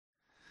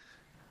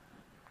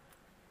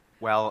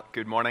Well,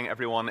 good morning,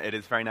 everyone. It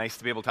is very nice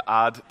to be able to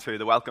add to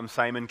the welcome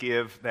Simon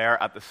gave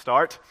there at the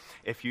start.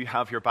 If you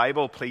have your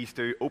Bible, please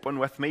do open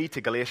with me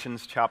to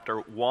Galatians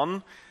chapter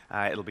 1.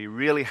 It'll be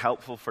really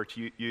helpful for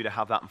you to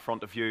have that in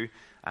front of you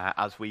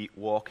as we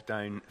walk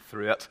down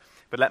through it.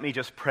 But let me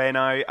just pray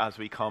now as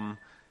we come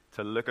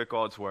to look at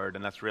God's Word,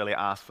 and let's really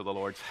ask for the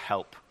Lord's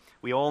help.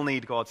 We all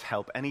need God's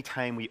help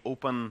anytime we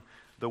open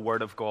the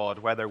Word of God,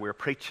 whether we're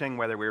preaching,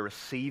 whether we're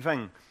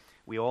receiving.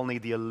 We all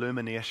need the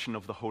illumination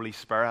of the Holy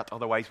Spirit.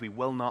 Otherwise, we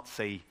will not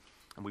see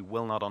and we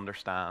will not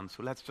understand.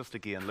 So let's just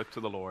again look to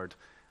the Lord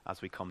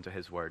as we come to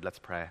His Word. Let's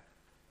pray.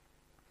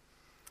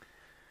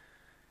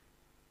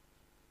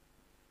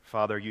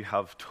 Father, you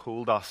have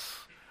told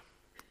us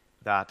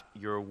that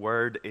your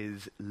Word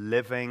is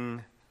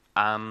living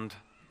and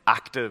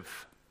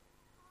active.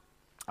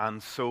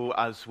 And so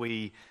as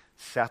we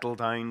settle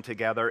down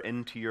together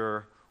into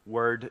your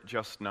Word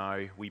just now,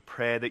 we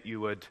pray that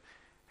you would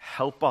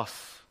help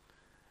us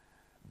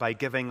by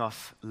giving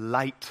us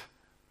light,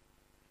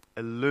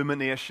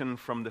 illumination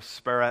from the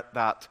Spirit,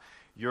 that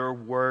your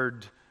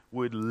word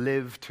would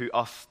live to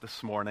us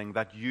this morning,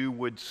 that you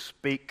would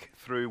speak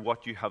through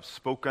what you have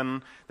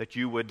spoken, that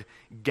you would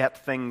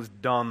get things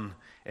done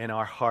in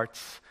our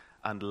hearts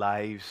and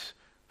lives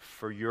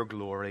for your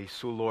glory.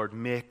 So, Lord,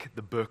 make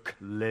the book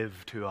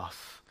live to us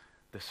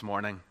this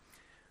morning,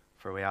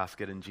 for we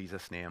ask it in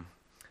Jesus' name.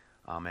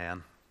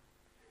 Amen.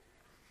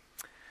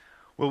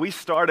 Well, we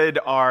started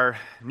our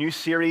new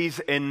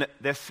series in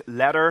this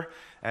letter,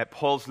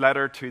 Paul's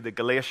letter to the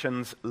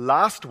Galatians,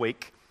 last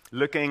week,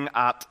 looking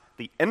at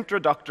the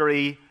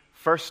introductory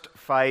first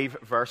 5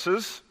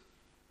 verses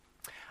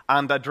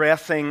and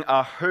addressing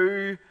a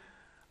who,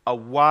 a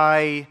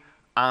why,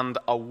 and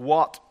a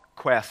what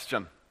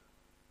question.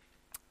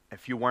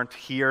 If you weren't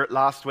here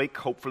last week,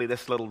 hopefully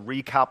this little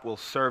recap will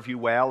serve you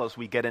well as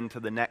we get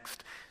into the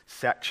next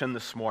section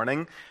this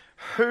morning.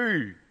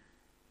 Who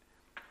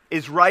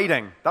is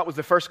writing? That was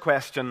the first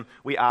question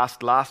we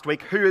asked last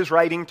week. Who is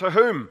writing to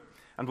whom?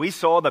 And we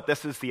saw that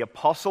this is the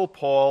Apostle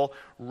Paul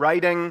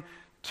writing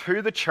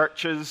to the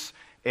churches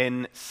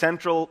in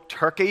central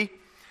Turkey,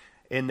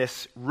 in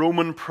this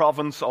Roman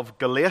province of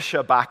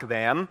Galatia back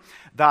then,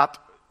 that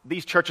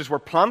these churches were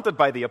planted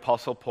by the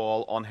Apostle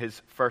Paul on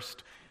his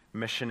first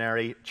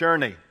missionary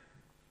journey.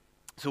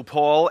 So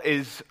Paul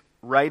is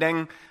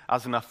writing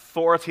as an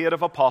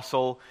authoritative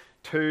apostle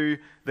to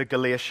the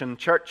Galatian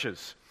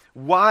churches.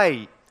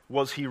 Why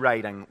was he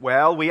writing?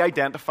 Well, we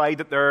identified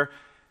that there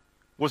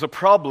was a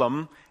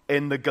problem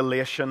in the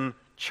Galatian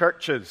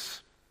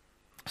churches.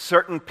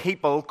 Certain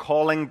people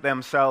calling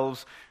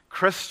themselves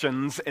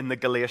Christians in the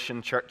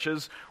Galatian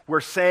churches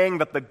were saying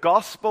that the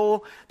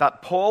gospel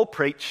that Paul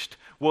preached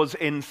was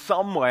in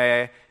some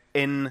way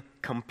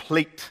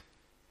incomplete.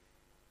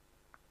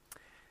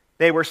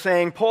 They were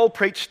saying Paul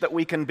preached that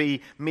we can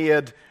be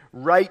made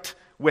right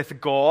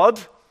with God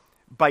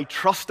by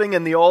trusting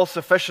in the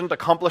all-sufficient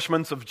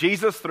accomplishments of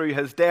Jesus through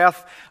his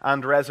death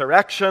and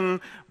resurrection,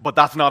 but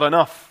that's not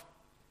enough.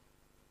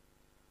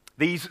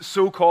 These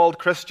so-called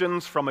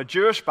Christians from a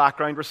Jewish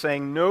background were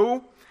saying,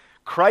 no,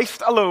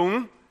 Christ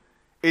alone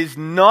is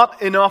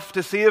not enough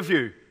to save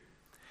you.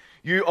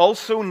 You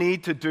also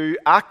need to do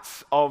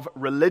acts of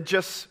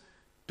religious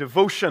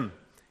devotion.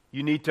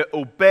 You need to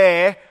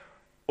obey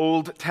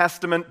Old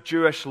Testament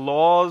Jewish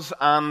laws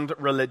and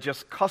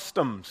religious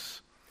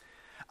customs.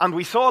 And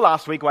we saw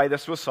last week why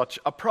this was such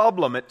a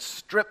problem. It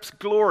strips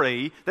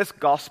glory, this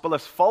gospel,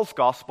 this false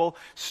gospel,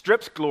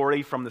 strips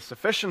glory from the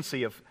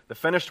sufficiency of the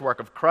finished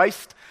work of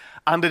Christ,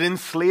 and it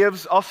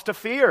enslaves us to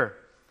fear.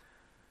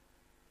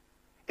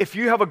 If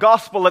you have a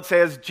gospel that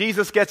says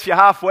Jesus gets you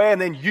halfway and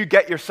then you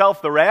get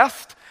yourself the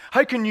rest,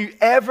 how can you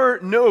ever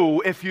know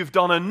if you've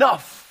done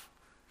enough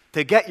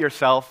to get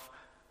yourself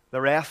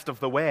the rest of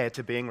the way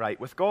to being right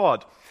with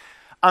God?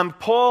 And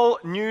Paul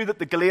knew that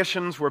the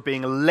Galatians were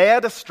being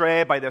led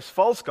astray by this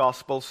false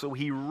gospel, so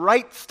he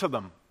writes to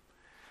them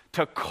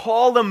to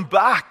call them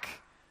back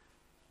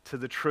to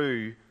the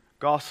true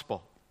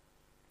gospel.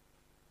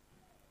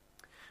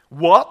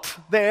 What,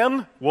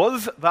 then,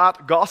 was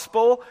that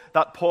gospel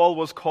that Paul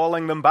was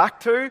calling them back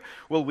to?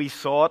 Well, we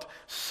saw it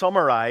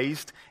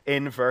summarized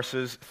in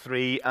verses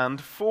 3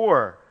 and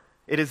 4.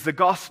 It is the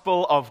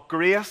gospel of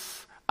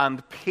grace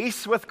and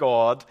peace with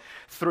God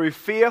through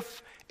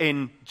faith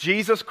in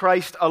Jesus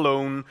Christ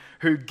alone,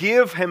 who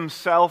gave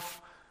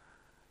himself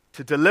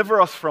to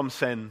deliver us from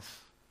sins.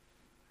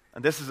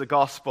 And this is a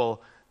gospel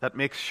that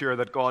makes sure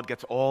that God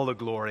gets all the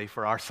glory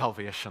for our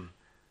salvation.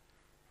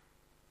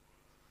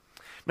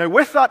 Now,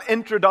 with that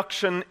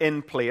introduction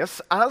in place,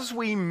 as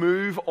we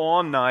move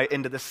on now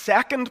into the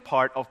second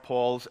part of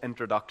Paul's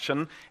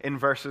introduction in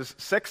verses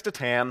 6 to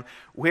 10,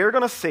 we're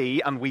going to see,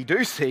 and we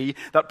do see,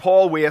 that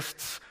Paul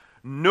wastes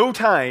no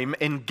time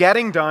in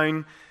getting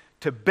down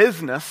to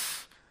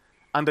business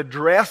and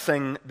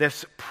addressing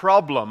this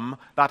problem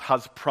that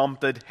has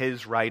prompted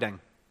his writing.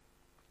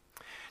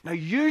 Now,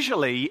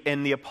 usually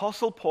in the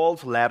Apostle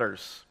Paul's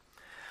letters,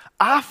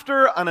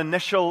 after an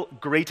initial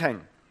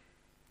greeting,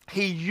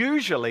 he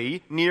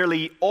usually,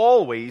 nearly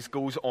always,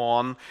 goes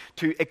on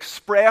to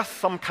express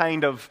some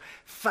kind of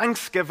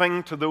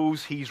thanksgiving to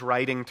those he's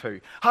writing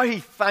to. How he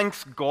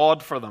thanks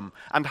God for them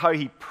and how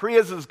he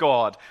praises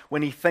God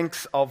when he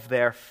thinks of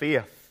their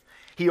faith.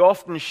 He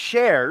often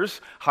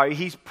shares how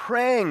he's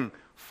praying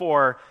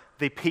for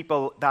the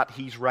people that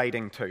he's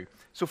writing to.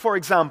 So, for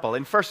example,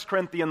 in 1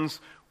 Corinthians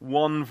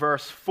 1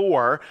 verse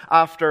 4,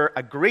 after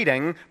a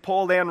greeting,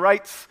 Paul then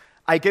writes,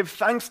 "I give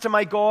thanks to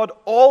my God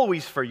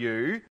always for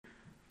you,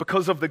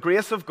 because of the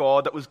grace of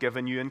God that was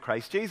given you in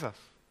Christ Jesus."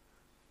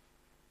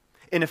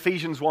 In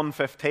Ephesians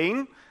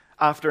 1:15,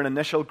 after an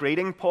initial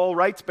greeting, Paul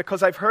writes,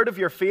 "Because I've heard of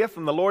your faith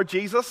in the Lord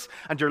Jesus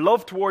and your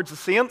love towards the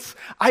saints,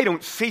 I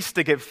don't cease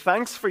to give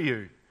thanks for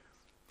you."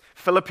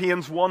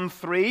 Philippians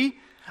 1:3,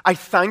 "I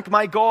thank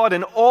my God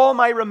in all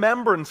my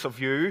remembrance of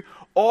you,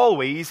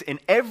 always in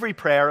every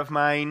prayer of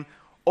mine,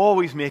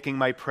 always making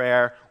my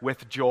prayer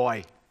with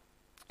joy."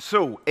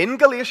 So, in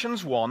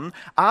Galatians 1,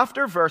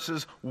 after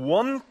verses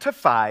 1 to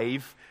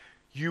 5,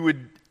 you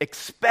would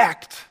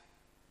expect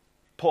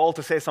Paul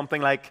to say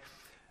something like,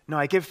 "Now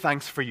I give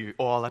thanks for you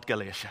all at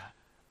Galatia,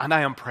 and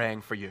I am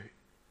praying for you."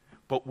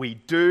 But we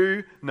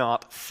do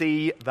not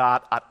see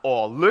that at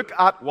all. Look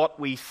at what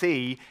we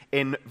see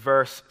in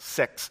verse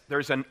 6.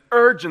 There's an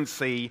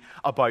urgency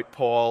about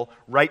Paul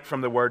right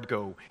from the word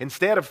go.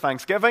 Instead of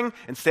thanksgiving,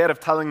 instead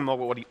of telling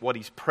them what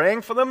he's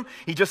praying for them,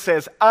 he just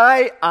says,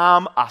 "I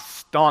am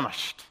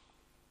astonished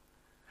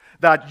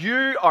that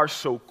you are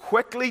so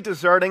quickly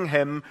deserting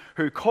him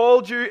who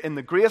called you in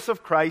the grace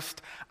of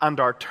Christ and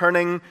are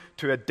turning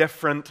to a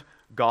different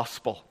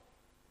gospel."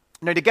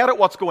 Now, to get at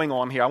what's going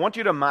on here, I want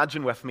you to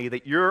imagine with me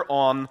that you're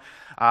on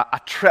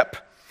a trip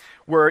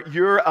where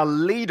you're a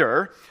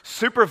leader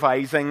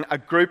supervising a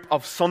group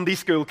of Sunday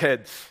school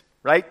kids,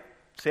 right?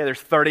 Say there's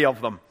 30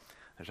 of them.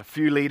 There's a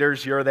few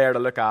leaders, you're there to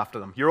look after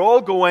them. You're all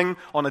going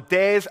on a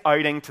day's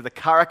outing to the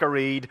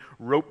Carrick-a-Reid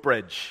rope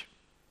bridge.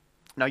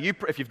 Now,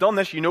 if you've done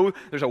this, you know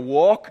there's a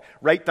walk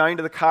right down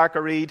to the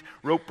Carrick-a-Reid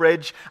rope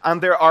bridge,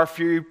 and there are a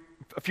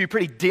few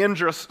pretty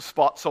dangerous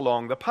spots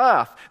along the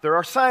path. There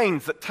are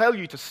signs that tell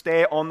you to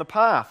stay on the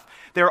path.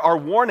 There are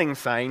warning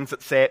signs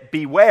that say,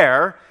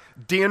 "Beware,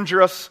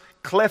 dangerous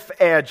cliff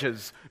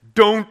edges.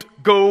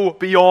 Don't go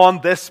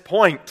beyond this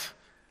point.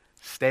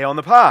 Stay on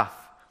the path."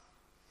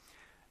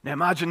 Now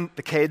imagine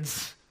the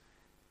kids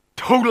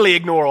totally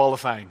ignore all the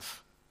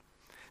signs.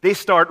 They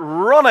start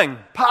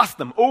running past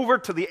them over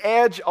to the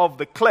edge of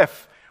the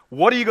cliff.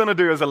 What are you going to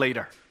do as a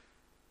leader?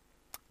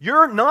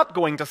 You're not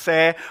going to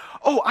say,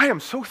 "Oh, I am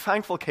so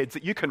thankful, kids,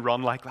 that you can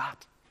run like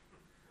that.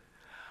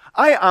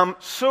 I am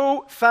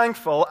so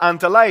thankful and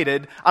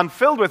delighted and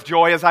filled with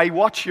joy as I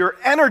watch your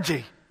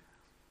energy."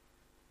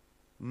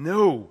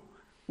 No.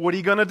 What are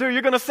you going to do?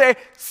 You're going to say,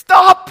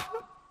 "Stop!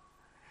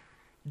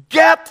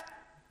 Get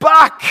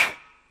back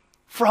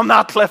from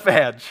that cliff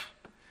edge.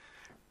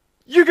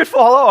 You could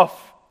fall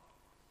off.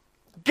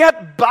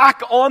 Get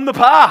back on the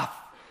path.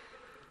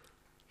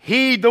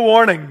 Heed the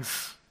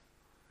warnings."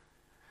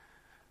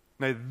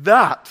 Now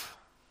that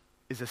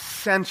is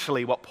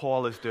essentially what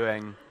Paul is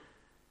doing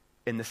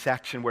in the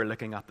section we're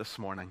looking at this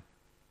morning.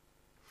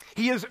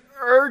 He is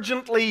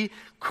urgently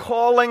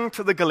calling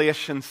to the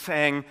Galatians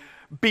saying,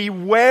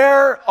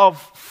 beware of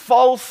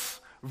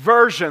false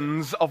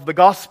versions of the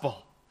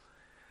gospel.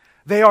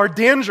 They are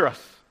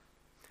dangerous.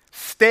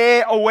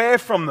 Stay away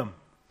from them.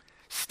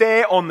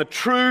 Stay on the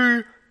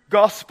true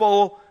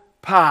gospel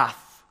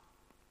path.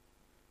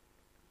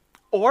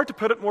 Or to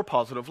put it more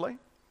positively,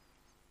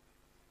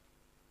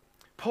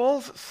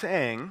 Paul's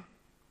saying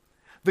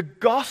the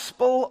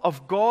gospel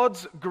of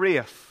God's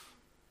grace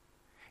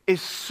is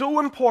so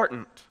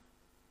important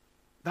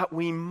that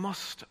we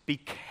must be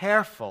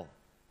careful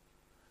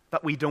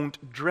that we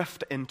don't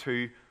drift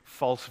into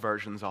false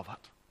versions of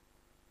it.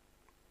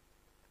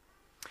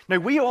 Now,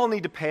 we all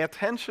need to pay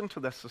attention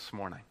to this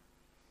morning.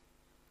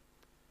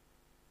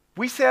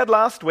 We said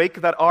last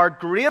week that our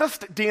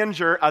greatest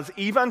danger as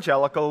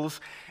evangelicals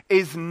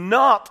is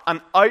not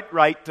an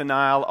outright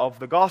denial of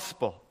the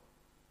gospel.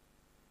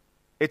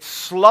 It's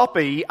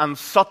sloppy and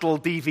subtle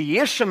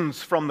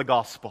deviations from the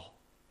gospel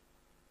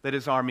that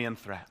is our main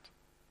threat.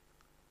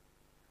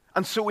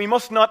 And so we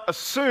must not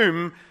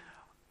assume,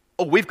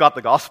 "Oh, we've got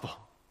the gospel."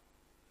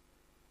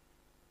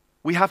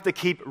 We have to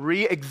keep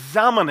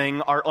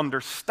re-examining our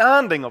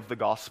understanding of the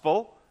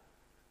gospel,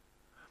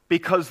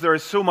 because there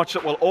is so much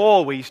that will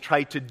always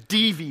try to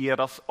deviate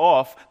us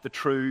off the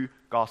true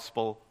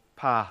gospel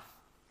path.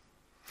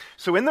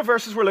 So in the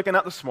verses we're looking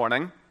at this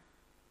morning,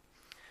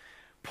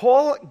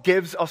 Paul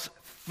gives us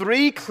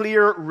 3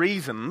 clear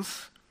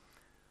reasons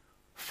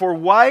for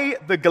why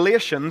the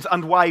Galatians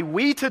and why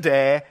we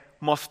today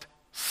must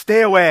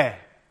stay away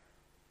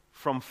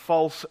from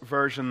false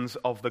versions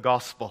of the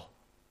gospel.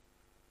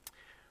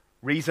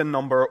 Reason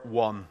number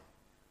 1,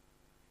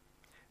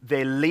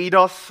 they lead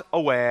us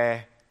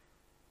away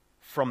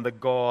from the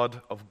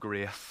God of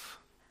grace.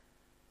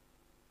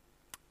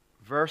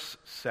 Verse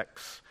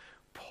 6,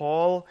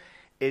 Paul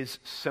is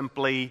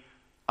simply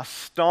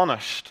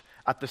astonished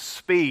at the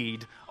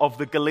speed of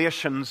the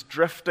Galatians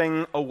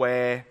drifting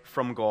away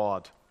from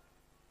God.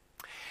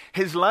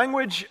 His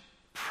language,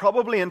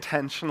 probably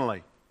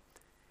intentionally,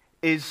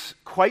 is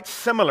quite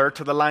similar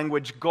to the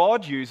language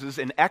God uses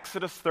in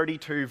Exodus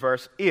 32,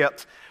 verse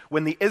 8,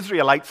 when the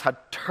Israelites had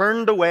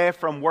turned away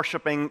from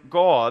worshiping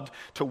God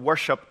to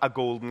worship a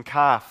golden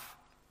calf.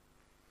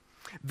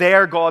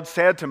 There God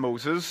said to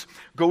Moses,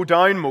 "Go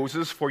down,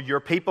 Moses, for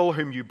your people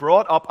whom you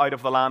brought up out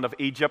of the land of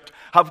Egypt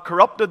have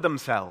corrupted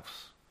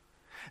themselves.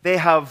 They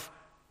have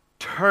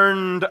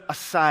turned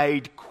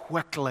aside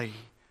quickly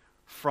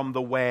from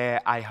the way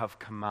I have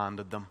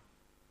commanded them."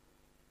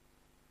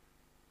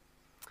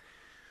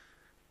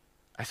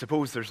 I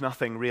suppose there's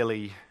nothing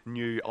really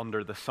new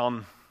under the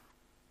sun.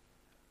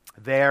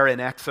 There in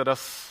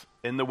Exodus,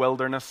 in the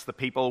wilderness, the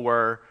people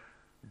were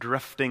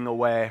drifting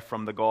away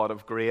from the God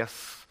of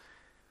grace.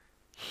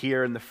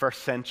 Here in the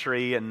first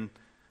century, in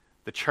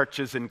the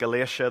churches in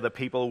Galatia, the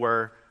people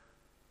were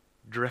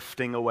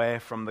drifting away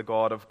from the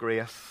God of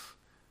grace.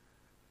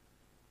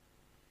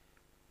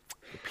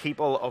 The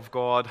people of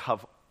God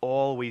have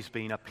always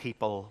been a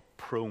people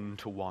prone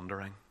to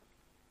wandering.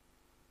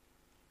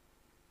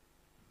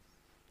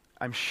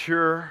 I'm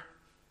sure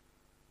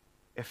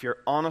if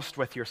you're honest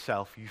with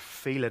yourself, you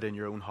feel it in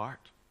your own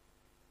heart.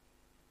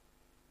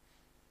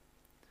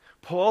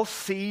 Paul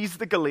sees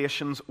the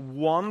Galatians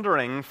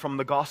wandering from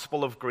the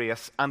gospel of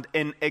grace, and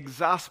in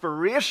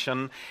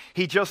exasperation,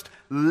 he just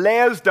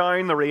lays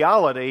down the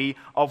reality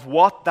of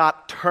what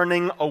that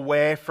turning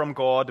away from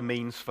God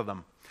means for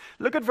them.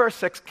 Look at verse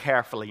 6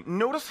 carefully.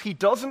 Notice he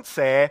doesn't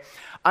say,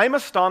 "I'm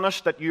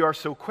astonished that you are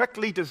so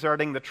quickly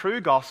deserting the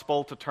true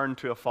gospel to turn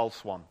to a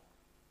false one."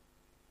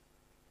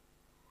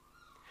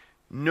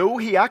 No,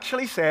 he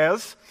actually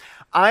says,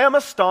 "I am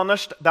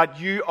astonished that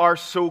you are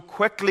so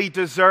quickly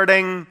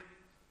deserting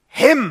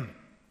Him."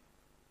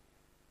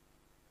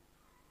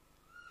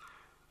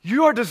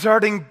 You are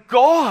deserting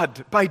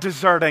God by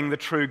deserting the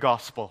true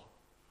gospel.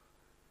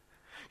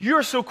 You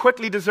are so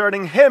quickly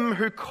deserting Him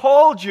who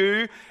called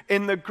you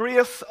in the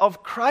grace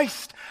of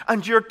Christ,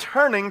 and you're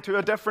turning to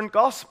a different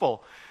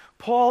gospel.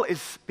 Paul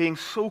is being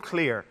so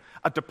clear.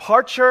 A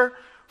departure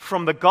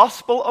from the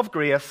gospel of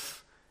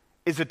grace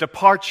is a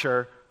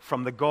departure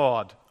from the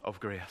God of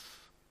grace.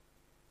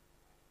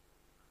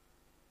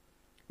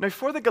 Now,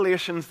 for the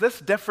Galatians, this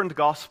different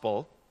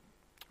gospel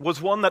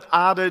was one that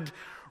added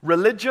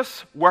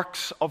religious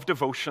works of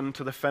devotion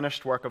to the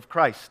finished work of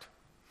Christ.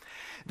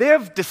 They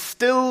have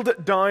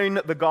distilled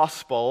down the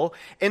gospel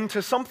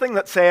into something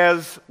that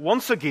says,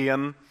 once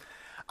again,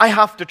 I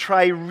have to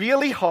try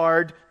really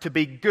hard to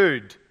be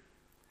good.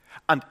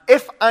 And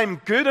if I'm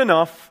good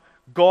enough,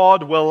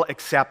 God will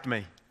accept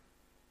me.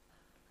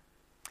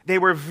 They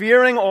were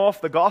veering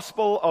off the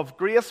gospel of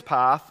grace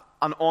path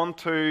and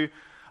onto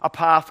a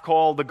path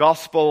called the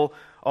gospel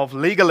of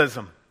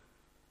legalism.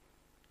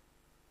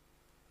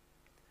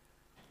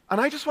 And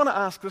I just want to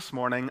ask this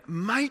morning,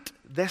 might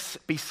this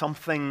be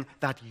something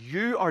that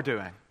you are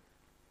doing?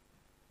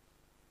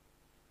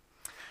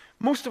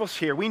 Most of us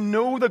here, we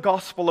know the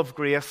gospel of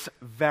grace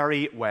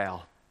very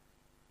well.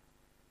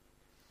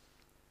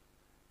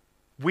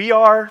 We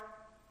are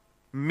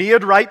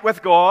made right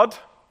with God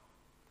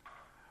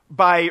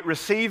by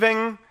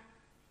receiving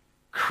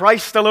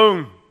Christ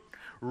alone,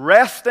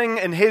 resting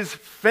in His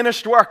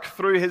finished work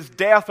through His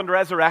death and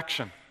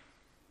resurrection.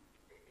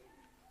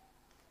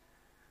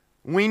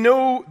 We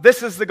know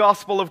this is the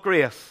gospel of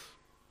grace.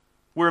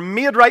 We're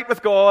made right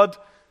with God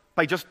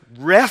by just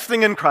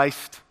resting in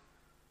Christ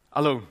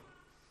alone.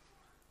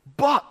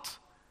 But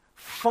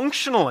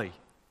functionally,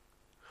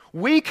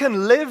 we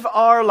can live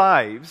our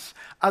lives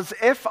as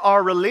if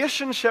our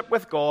relationship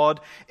with God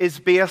is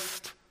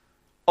based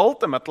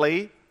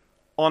ultimately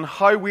on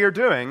how we're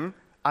doing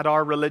at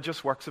our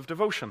religious works of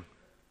devotion.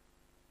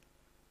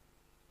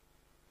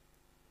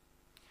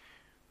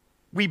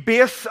 We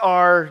base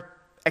our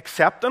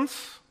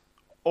acceptance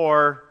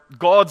or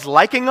God's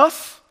liking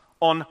us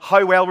on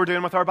how well we're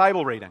doing with our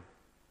Bible reading,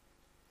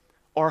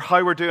 or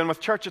how we're doing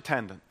with church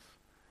attendance,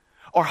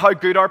 or how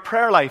good our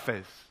prayer life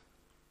is,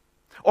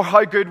 or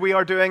how good we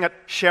are doing at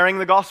sharing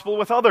the gospel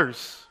with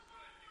others.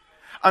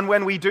 And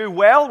when we do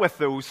well with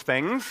those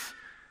things,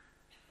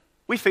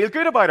 we feel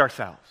good about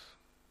ourselves.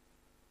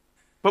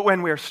 But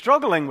when we're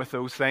struggling with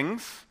those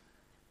things,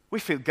 we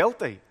feel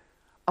guilty,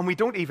 and we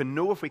don't even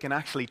know if we can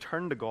actually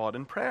turn to God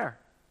in prayer.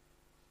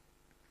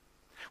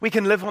 We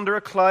can live under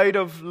a cloud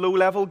of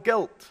low-level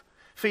guilt,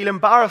 feel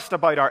embarrassed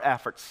about our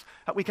efforts,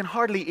 that we can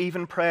hardly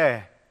even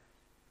pray.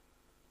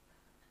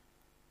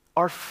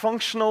 Our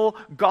functional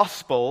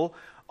gospel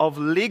of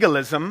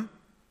legalism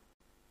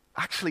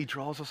actually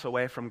draws us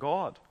away from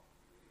God.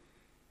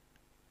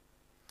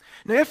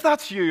 Now, if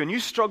that's you and you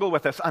struggle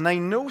with this, and I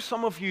know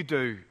some of you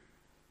do,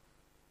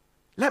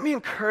 let me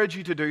encourage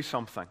you to do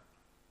something.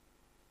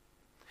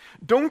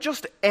 Don't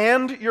just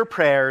end your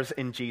prayers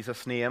in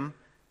Jesus' name,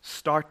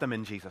 start them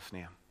in Jesus'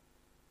 name.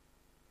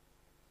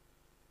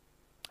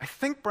 I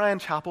think Brian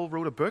Chappell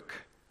wrote a book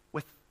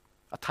with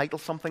a title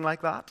something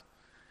like that.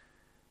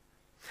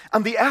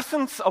 And the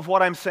essence of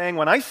what I'm saying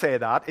when I say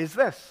that is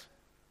this.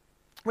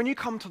 when you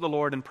come to the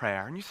Lord in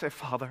prayer and you say,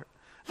 Father,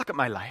 look at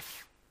my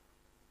life.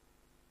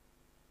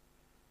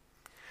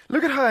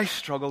 Look at how I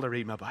struggle to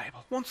read my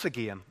Bible. Once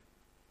again,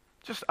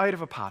 just out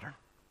of a pattern.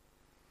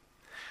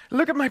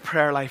 Look at my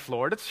prayer life,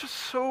 Lord. It's just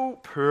so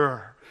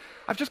poor.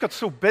 I've just got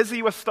so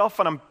busy with stuff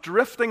and I'm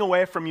drifting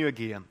away from you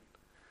again.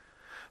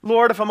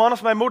 Lord, if I'm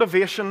honest, my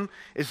motivation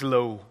is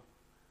low.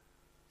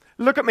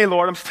 Look at me,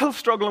 Lord. I'm still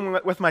struggling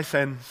with my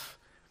sins.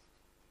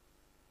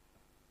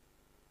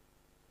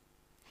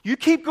 You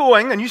keep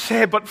going and you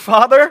say, but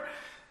Father,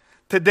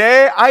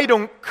 today I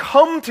don't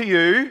come to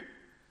you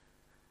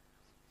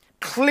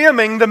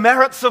claiming the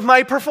merits of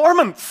my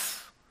performance.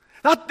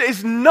 That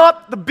is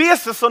not the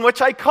basis on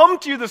which I come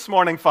to you this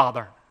morning,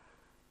 Father.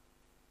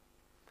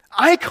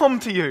 I come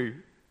to you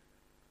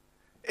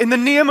in the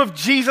name of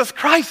Jesus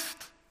Christ,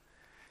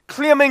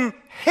 claiming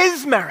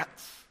His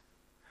merits.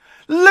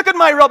 Look at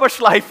my rubbish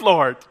life,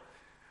 Lord,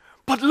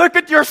 but look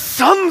at your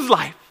Son's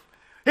life.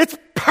 It's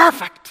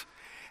perfect.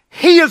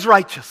 He is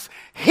righteous.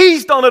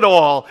 He's done it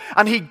all,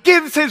 and He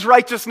gives His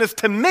righteousness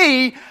to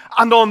me,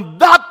 and on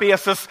that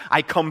basis,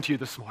 I come to you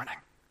this morning.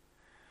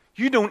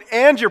 You don't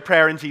end your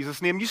prayer in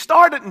Jesus' name. You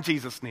start it in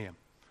Jesus' name.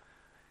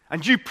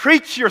 And you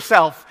preach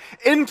yourself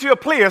into a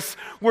place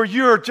where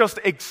you're just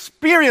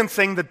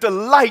experiencing the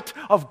delight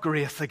of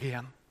grace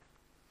again.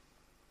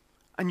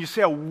 And you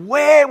say,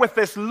 away with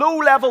this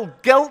low-level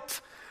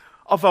guilt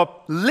of a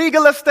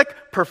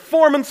legalistic,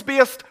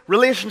 performance-based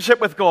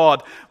relationship with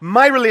God.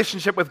 My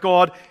relationship with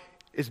God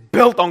is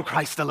built on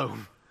Christ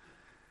alone.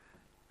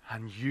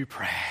 And you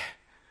pray.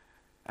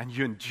 And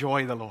you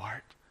enjoy the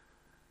Lord.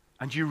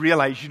 And you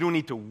realize you don't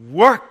need to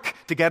work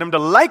to get Him to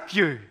like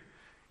you.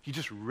 You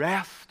just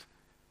rest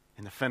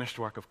in the finished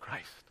work of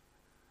Christ.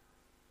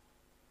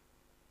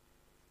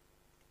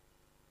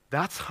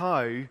 That's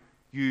how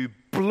you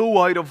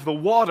blow out of the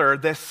water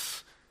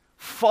this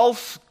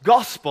false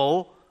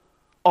gospel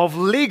of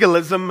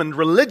legalism and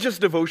religious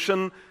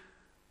devotion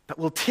that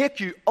will take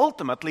you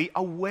ultimately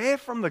away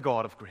from the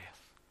God of grace.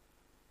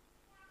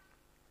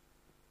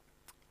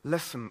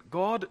 Listen,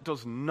 God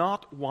does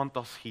not want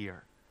us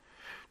here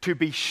to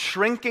be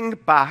shrinking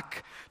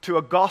back to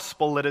a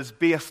gospel that is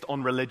based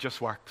on religious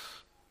works.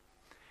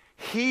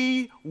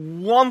 He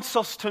wants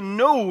us to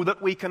know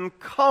that we can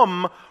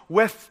come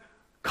with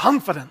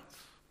confidence.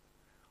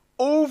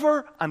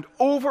 Over and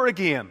over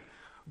again,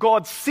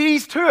 God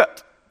sees to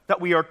it that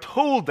we are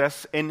told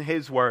this in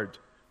His Word.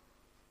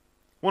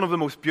 One of the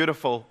most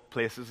beautiful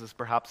places is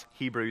perhaps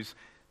Hebrews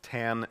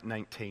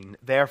 10:19.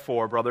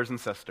 Therefore, brothers and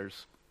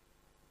sisters,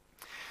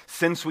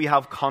 since we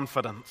have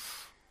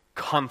confidence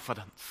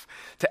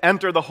to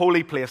enter the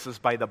holy places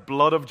by the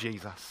blood of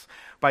Jesus,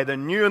 by the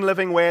new and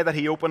living way that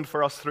He opened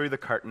for us through the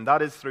curtain,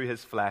 that is through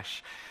His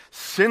flesh.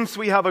 Since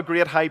we have a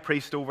great high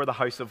priest over the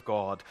house of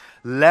God,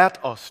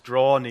 let us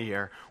draw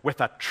near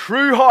with a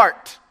true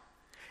heart,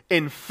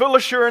 in full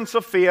assurance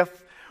of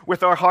faith,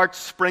 with our hearts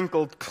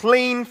sprinkled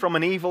clean from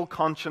an evil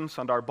conscience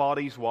and our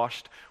bodies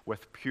washed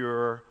with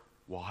pure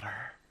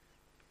water.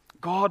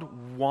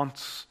 God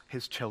wants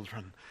His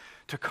children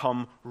to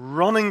come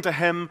running to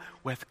Him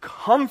with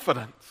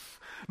confidence,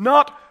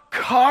 not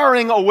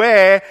cowering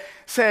away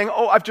saying,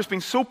 oh, I've just been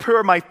so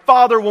poor, my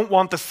Father won't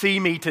want to see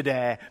me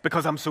today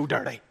because I'm so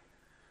dirty.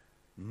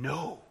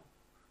 No.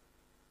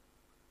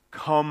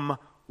 Come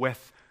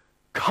with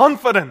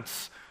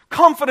confidence.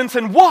 Confidence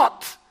in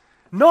what?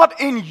 Not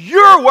in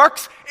your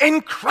works,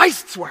 in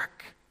Christ's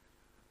work.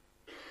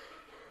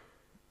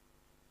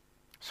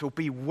 So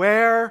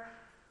beware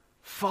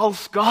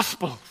false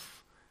gospels.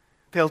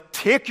 They'll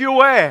take you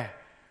away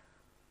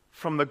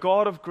from the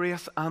God of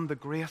grace and the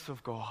grace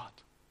of God.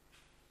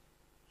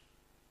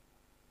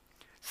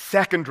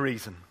 Second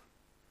reason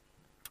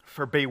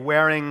for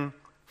bewaring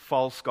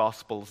false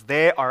gospels.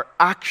 They are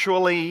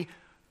actually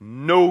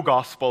no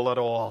gospel at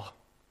all.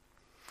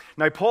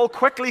 Now, Paul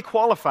quickly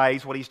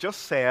qualifies what he's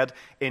just said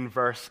in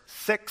verse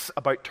 6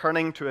 about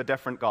turning to a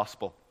different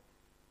gospel.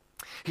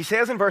 He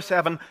says in verse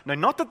 7, now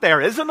not that there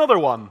is another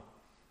one.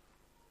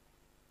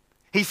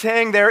 He's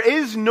saying there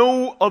is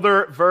no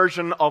other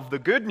version of the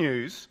good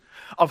news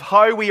of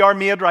how we are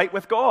made right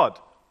with God.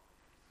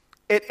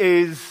 It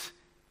is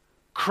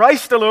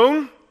Christ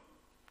alone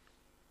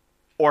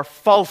or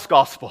false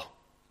gospel.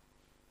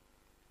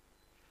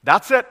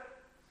 That's it.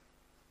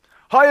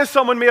 How is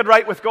someone made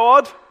right with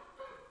God?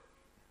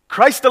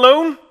 Christ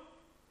alone.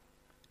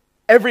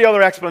 Every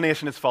other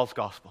explanation is false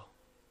gospel.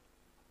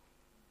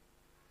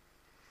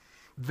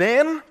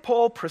 Then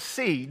Paul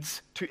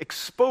proceeds to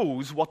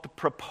expose what the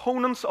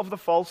proponents of the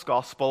false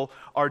gospel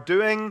are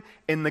doing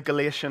in the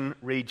Galatian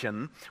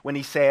region when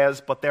he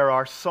says, but there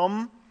are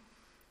some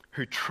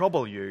who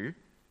trouble you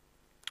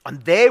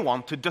and they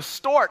want to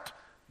distort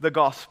the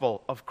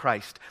gospel of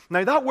Christ.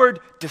 Now that word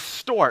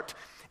distort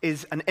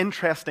is an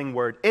interesting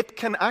word. It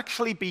can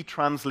actually be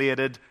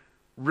translated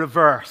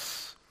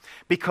reverse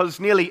because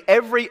nearly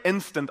every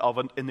instant of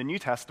it in the New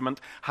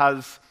Testament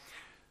has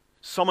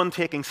someone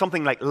taking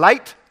something like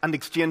light and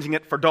exchanging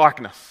it for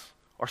darkness,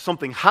 or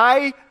something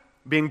high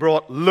being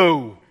brought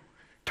low,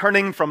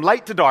 turning from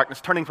light to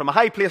darkness, turning from a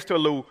high place to a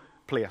low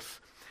place.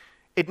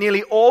 it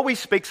nearly always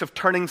speaks of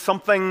turning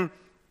something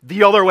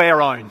the other way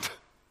around,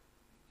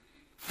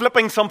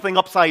 flipping something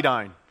upside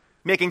down,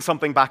 making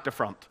something back to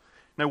front.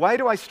 Now, why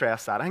do I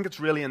stress that? I think it's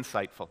really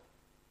insightful.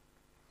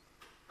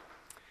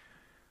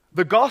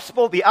 The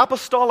gospel, the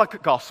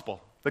apostolic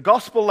gospel, the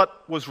gospel that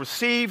was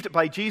received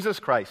by Jesus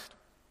Christ,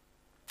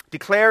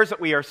 declares that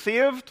we are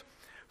saved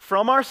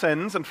from our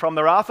sins and from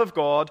the wrath of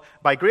God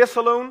by grace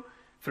alone,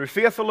 through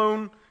faith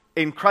alone,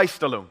 in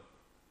Christ alone.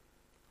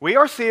 We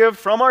are saved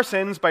from our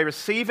sins by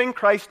receiving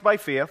Christ by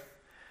faith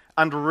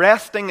and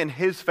resting in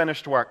His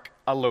finished work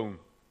alone.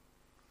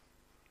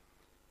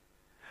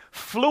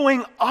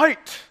 Flowing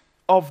out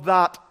of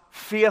that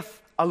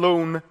faith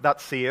alone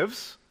that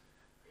saves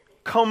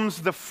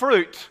comes the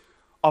fruit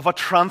of a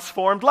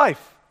transformed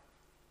life.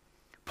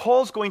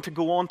 Paul's going to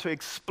go on to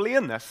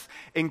explain this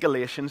in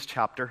Galatians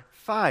chapter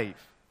 5.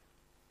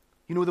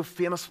 You know the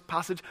famous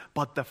passage,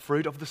 but the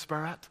fruit of the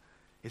Spirit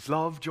is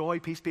love, joy,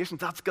 peace,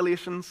 patience. That's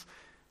Galatians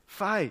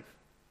 5.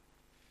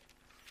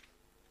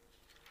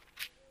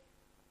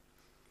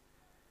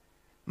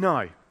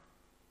 Now,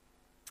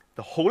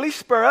 the Holy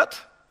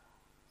Spirit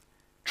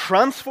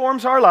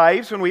transforms our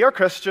lives when we are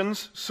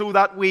Christians so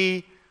that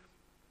we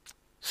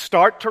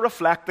start to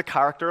reflect the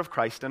character of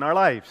Christ in our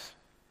lives.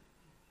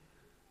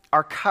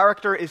 Our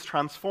character is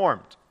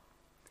transformed.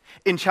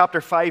 In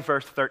chapter 5,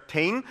 verse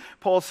 13,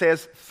 Paul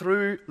says,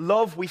 through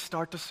love we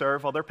start to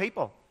serve other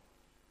people.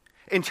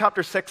 In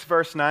chapter 6,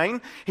 verse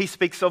 9, he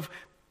speaks of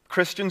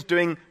Christians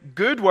doing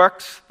good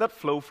works that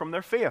flow from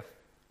their faith.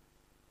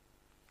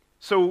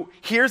 So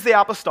here's the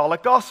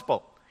apostolic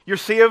gospel. You're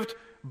saved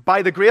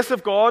by the grace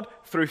of God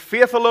through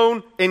faith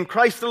alone, in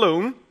Christ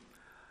alone.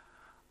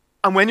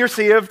 And when you're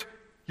saved,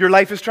 your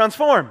life is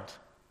transformed.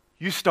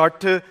 You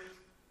start to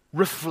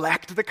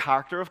reflect the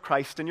character of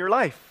Christ in your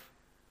life.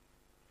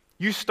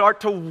 You start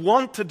to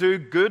want to do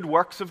good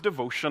works of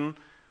devotion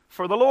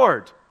for the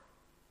Lord.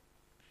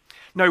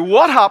 Now,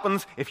 what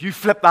happens if you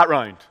flip that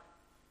round?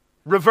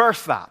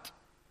 Reverse that.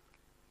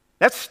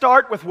 Let's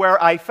start with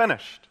where I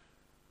finished.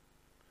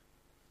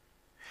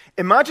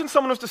 Imagine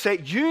someone was to say,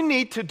 you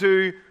need to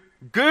do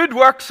good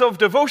works of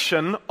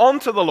devotion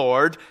unto the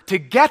Lord to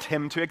get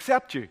Him to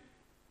accept you.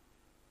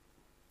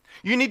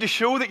 You need to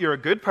show that you're a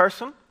good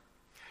person.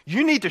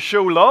 You need to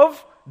show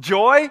love,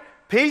 joy,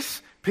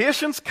 peace,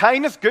 patience,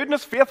 kindness,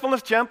 goodness,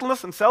 faithfulness,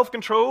 gentleness, and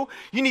self-control.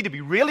 You need to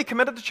be really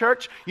committed to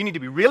church. You need to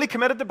be really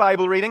committed to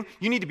Bible reading.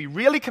 You need to be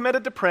really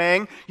committed to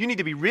praying. You need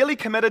to be really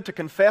committed to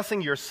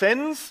confessing your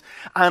sins.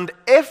 And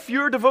if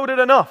you're devoted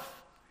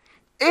enough,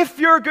 if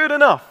you're good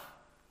enough,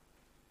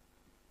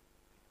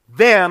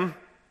 then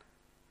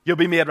you'll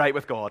be made right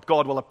with God.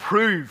 God will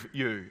approve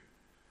you.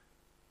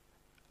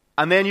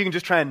 And then you can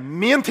just try and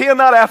maintain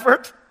that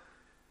effort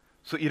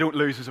so that you don't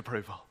lose His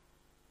approval.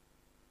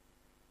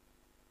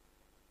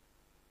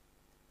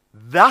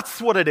 That's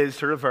what it is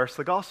to reverse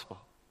the gospel.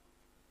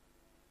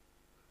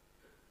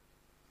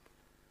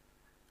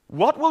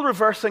 What will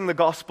reversing the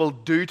gospel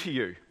do to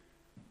you?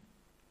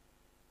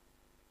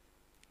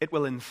 It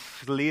will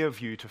enslave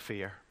you to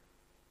fear.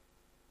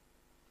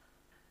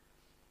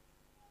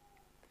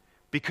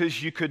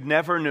 Because you could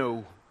never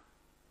know,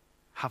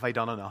 have I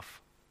done enough?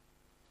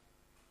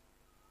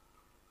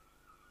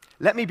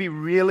 Let me be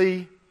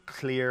really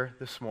clear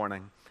this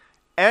morning.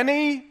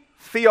 Any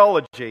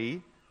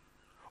theology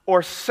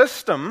or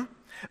system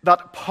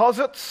that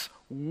posits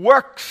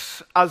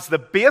works as the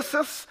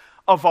basis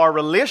of our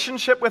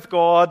relationship with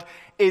God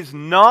is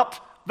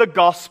not the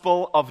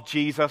gospel of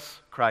Jesus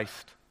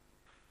Christ.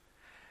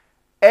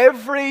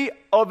 Every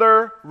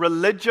other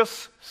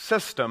religious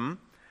system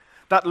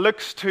that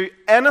looks to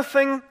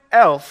anything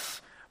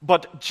else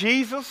but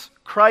Jesus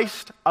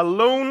Christ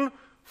alone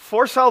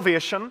for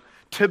salvation,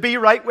 to be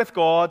right with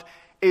God,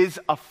 is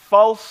a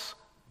false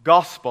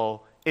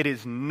gospel. It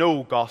is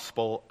no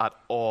gospel at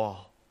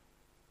all.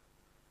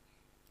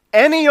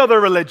 Any other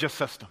religious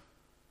system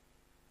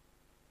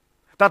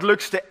that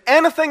looks to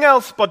anything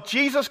else but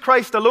Jesus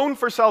Christ alone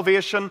for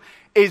salvation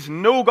is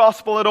no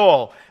gospel at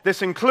all.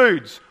 This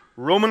includes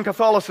Roman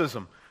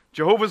Catholicism,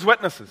 Jehovah's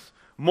Witnesses,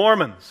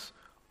 Mormons,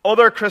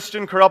 other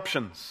Christian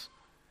corruptions,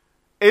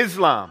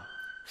 Islam,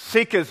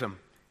 Sikhism,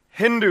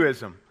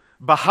 Hinduism,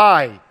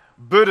 Baha'i,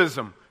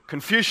 Buddhism,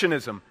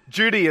 Confucianism,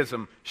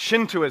 Judaism,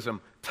 Shintoism,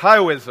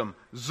 Taoism,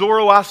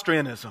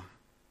 Zoroastrianism.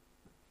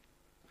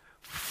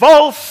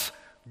 False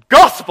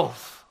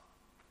gospels.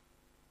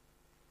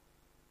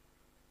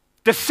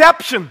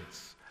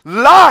 Deceptions.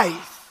 Lies.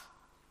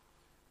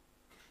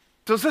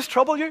 Does this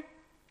trouble you?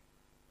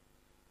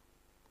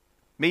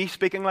 Me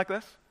speaking like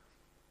this?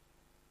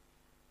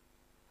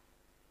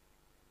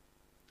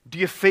 Do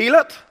you feel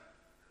it?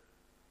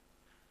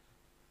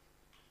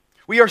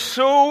 We are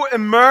so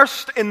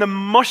immersed in the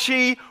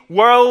mushy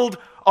world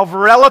of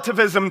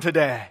relativism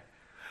today.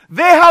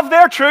 They have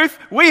their truth,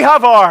 we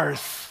have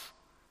ours.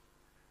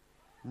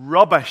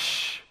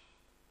 Rubbish.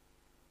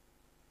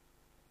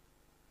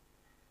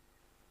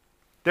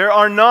 There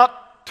are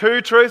not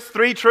 2 truths,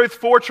 3 truths,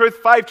 4 truths,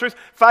 5 truths,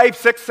 5,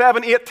 6,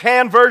 7, 8,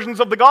 10 versions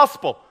of the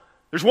gospel.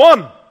 There's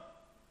one.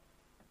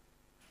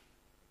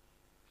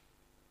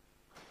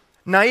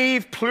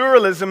 Naive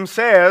pluralism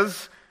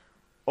says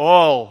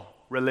all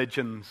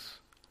religions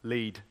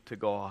lead to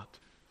God.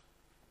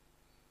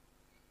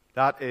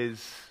 That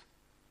is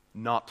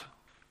not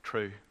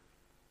true.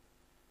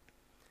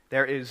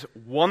 There is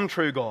one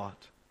true God,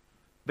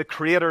 the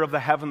creator of the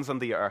heavens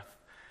and the earth,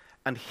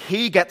 and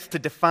he gets to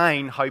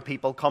define how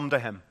people come to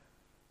him.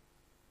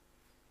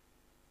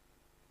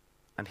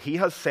 And he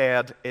has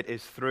said it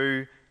is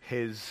through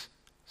his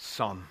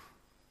Son,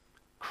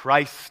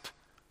 Christ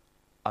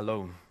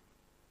alone.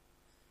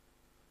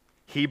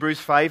 Hebrews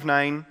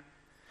 5:9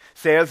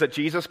 says that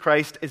Jesus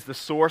Christ is the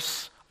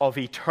source of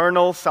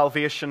eternal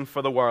salvation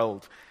for the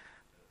world.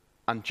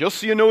 And just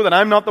so you know that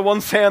I'm not the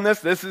one saying this,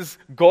 this is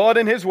God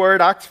in his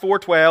word, Acts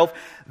 4:12.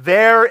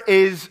 There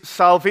is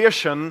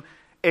salvation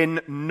in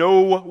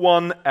no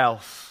one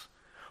else.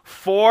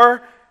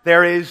 For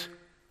there is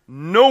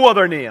no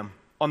other name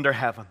under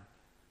heaven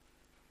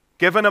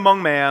given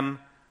among men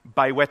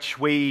by which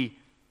we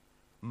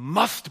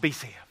must be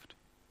saved.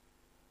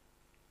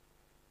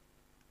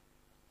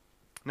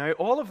 Now,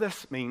 all of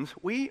this means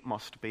we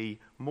must be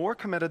more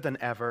committed than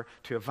ever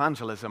to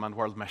evangelism and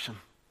world mission.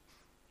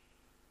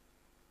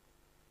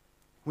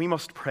 We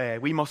must pray,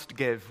 we must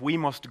give, we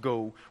must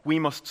go, we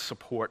must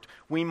support,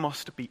 we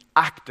must be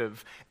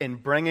active in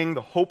bringing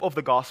the hope of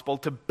the gospel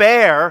to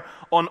bear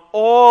on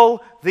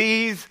all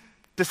these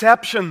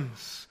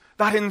deceptions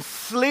that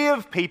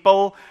enslave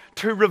people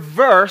to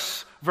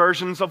reverse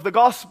versions of the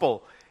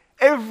gospel.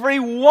 Every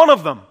one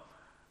of them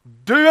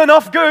do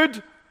enough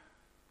good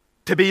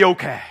to be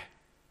okay.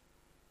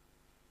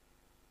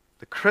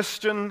 The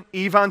Christian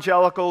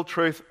evangelical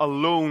truth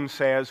alone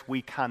says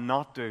we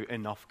cannot do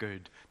enough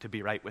good to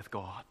be right with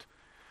God.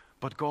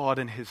 But God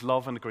in his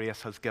love and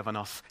grace has given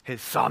us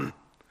his Son.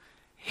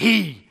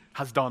 He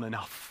has done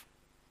enough.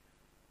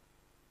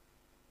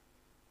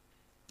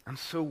 And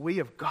so we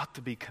have got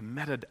to be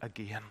committed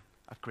again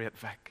at Great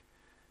Vic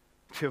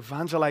to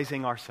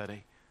evangelizing our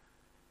city,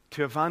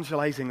 to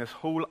evangelizing this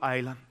whole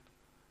island.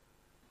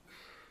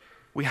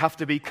 We have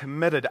to be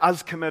committed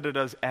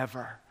as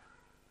ever,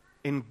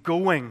 in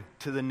going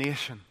to the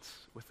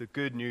nations with the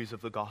good news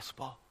of the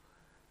gospel.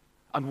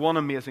 And one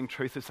amazing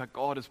truth is that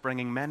God is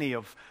bringing many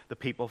of the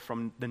people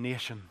from the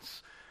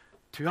nations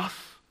to us.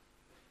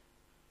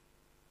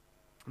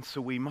 And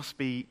so we must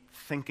be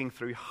thinking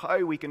through how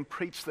we can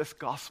preach this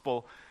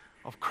gospel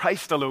of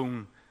Christ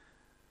alone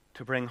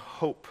to bring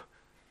hope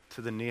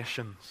to the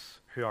nations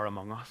who are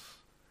among us.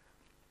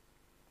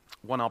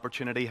 One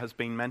opportunity has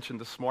been mentioned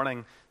this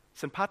morning,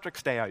 St.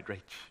 Patrick's Day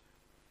outreach.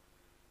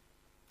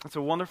 It's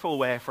a wonderful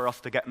way for us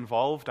to get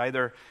involved,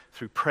 either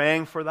through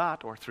praying for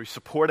that or through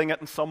supporting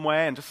it in some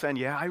way and just saying,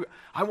 yeah,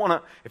 I want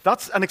to, if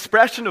that's an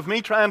expression of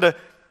me trying to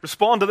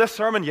respond to this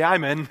sermon, yeah,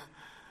 I'm in.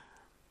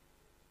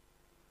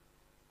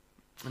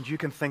 And you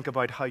can think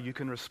about how you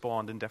can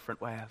respond in different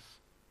ways.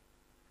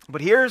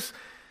 But here's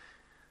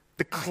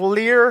the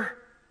clear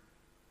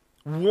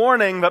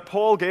warning that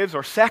Paul gives,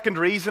 or second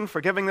reason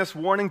for giving this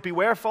warning: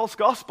 beware false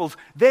gospels.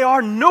 They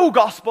are no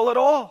gospel at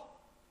all.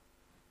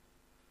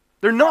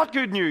 They're not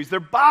good news, they're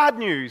bad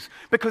news,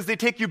 because they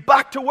take you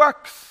back to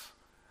works.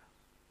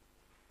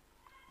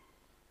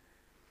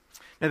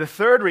 Now, the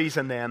third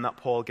reason then that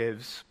Paul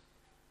gives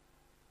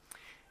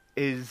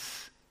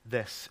is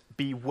this: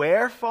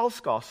 beware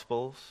false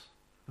gospels.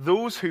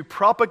 Those who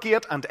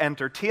propagate and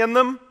entertain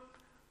them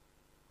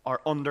are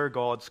under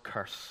God's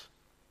curse.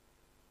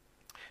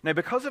 Now,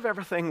 because of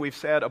everything we've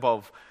said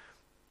above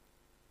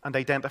and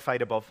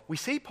identified above, we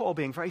see Paul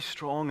being very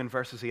strong in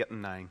verses 8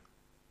 and 9.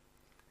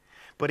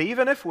 But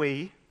even if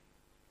we,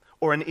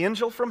 or an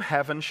angel from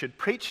heaven, should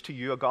preach to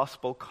you a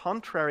gospel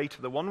contrary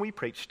to the one we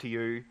preach to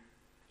you,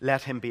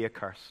 let him be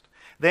accursed.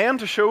 Then,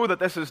 to show that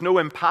this is no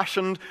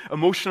impassioned,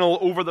 emotional,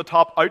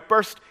 over-the-top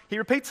outburst, he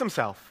repeats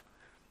himself.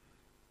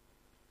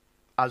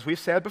 As we've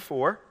said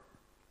before,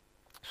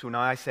 so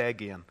now I say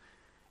again,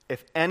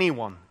 if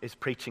anyone is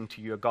preaching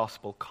to you a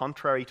gospel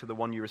contrary to the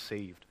one you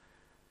received,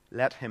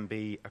 let him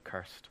be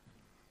accursed.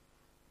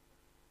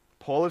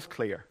 Paul is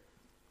clear.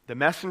 The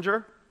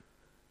messenger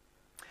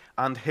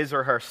and his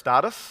or her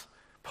status,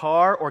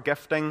 power, or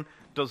gifting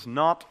does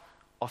not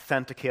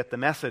authenticate the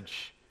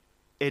message.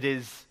 It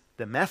is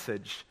the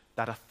message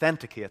that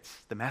authenticates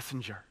the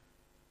messenger.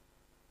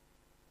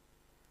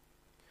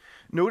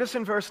 Notice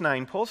in verse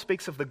 9, Paul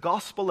speaks of the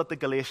gospel that the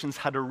Galatians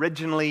had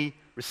originally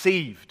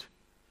received.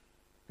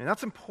 And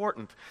that's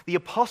important. The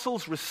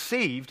apostles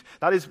received,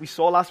 that is, we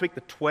saw last week,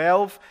 the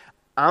 12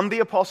 and the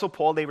apostle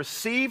Paul, they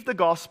received the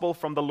gospel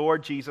from the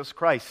Lord Jesus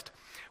Christ.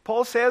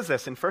 Paul says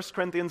this in 1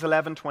 Corinthians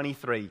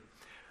 11:23.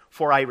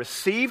 For I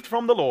received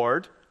from the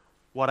Lord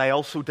what I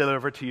also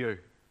delivered to you.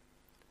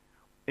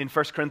 In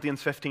 1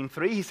 Corinthians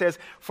 15:3, he says,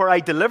 for I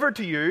delivered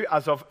to you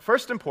as of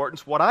first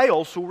importance what I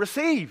also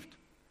received,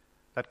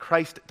 that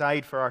Christ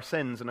died for our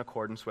sins in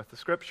accordance with the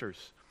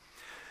Scriptures.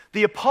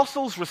 The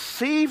apostles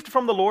received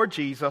from the Lord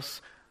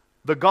Jesus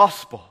the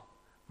gospel,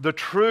 the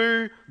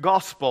true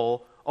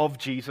gospel of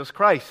Jesus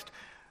Christ,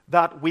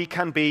 that we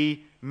can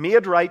be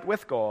made right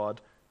with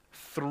God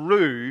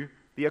through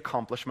the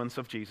accomplishments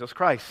of Jesus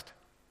Christ.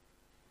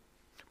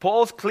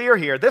 Paul's clear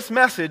here. This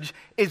message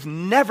is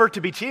never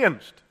to be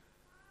changed.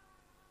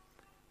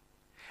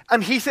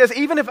 And he says,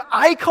 even if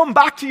I come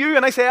back to you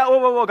and I say,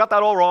 oh, got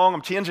that all wrong,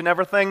 I'm changing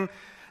everything,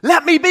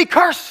 let me be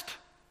cursed.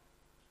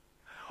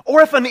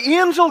 Or if an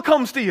angel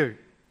comes to you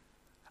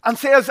and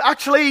says,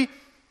 actually,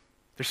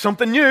 there's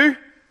something new,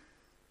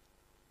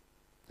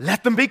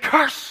 let them be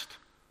cursed.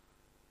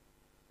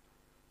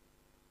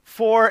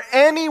 For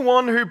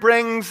anyone who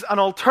brings an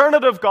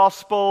alternative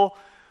gospel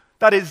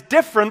that is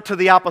different to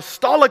the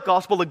apostolic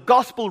gospel, the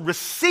gospel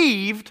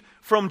received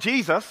from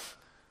Jesus,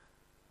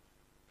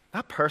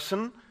 that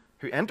person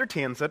who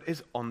entertains it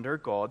is under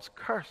God's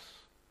curse.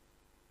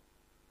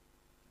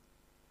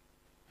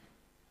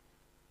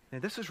 Now,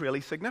 this is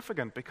really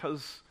significant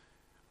because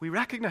we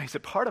recognize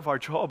that part of our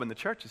job in the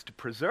church is to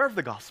preserve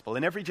the gospel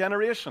in every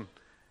generation.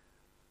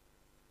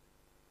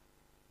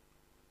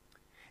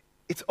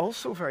 It's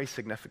also very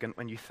significant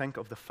when you think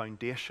of the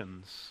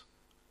foundations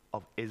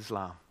of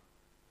Islam.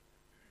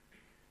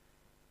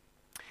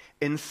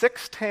 In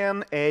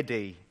 610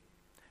 AD,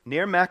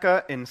 near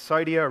Mecca in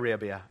Saudi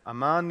Arabia, a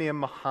man named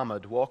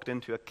Muhammad walked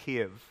into a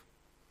cave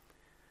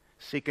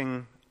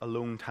seeking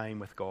alone time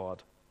with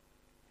God.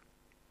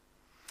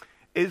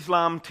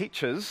 Islam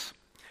teaches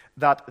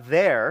that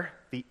there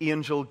the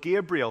angel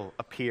Gabriel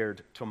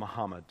appeared to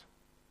Muhammad,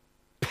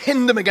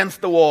 pinned him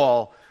against the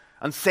wall,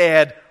 and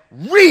said,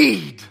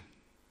 "Read!"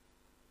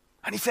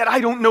 And he said, "I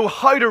don't know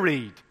how to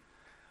read."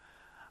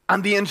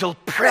 And the angel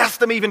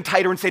pressed him even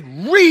tighter and said,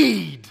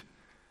 "Read!"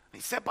 And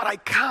he said, "But I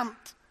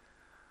can't."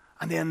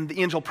 And then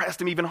the angel pressed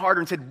him even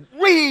harder and said,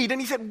 "Read!" And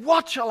he said,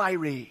 "What shall I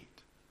read?"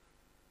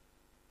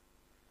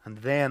 And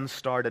then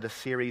started a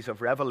series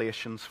of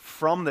revelations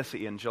from this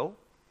angel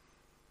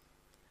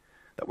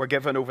that were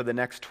given over the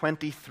next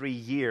 23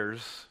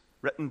 years,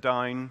 written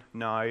down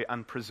now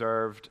and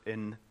preserved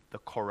in the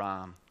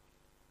Quran.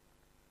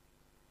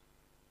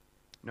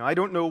 Now, I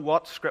don't know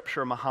what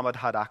scripture Muhammad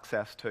had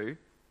access to.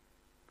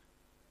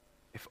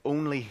 If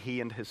only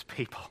he and his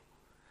people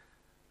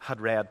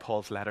had read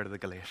Paul's letter to the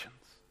Galatians.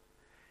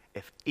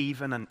 If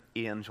even an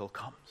angel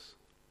comes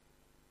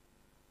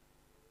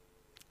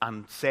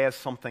and says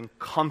something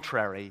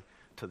contrary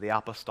to the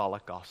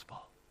apostolic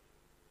gospel,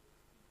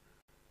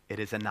 it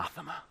is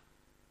anathema.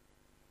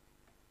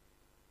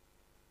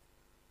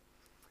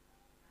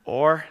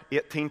 Or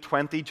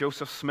 1820,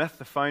 Joseph Smith,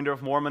 the founder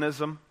of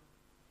Mormonism,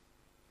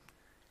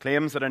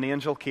 claims that an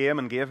angel came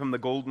and gave him the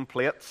golden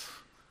plates,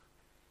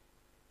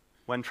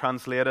 when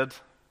translated,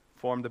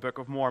 formed the Book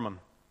of Mormon.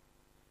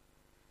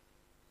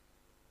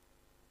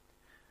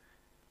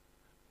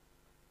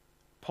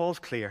 Paul's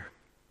clear.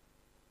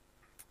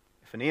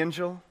 If an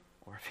angel,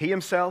 or if he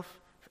himself,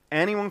 if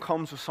anyone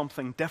comes with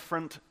something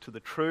different to the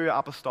true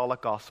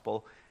apostolic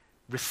gospel,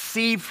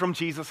 received from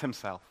Jesus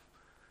himself,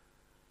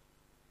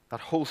 that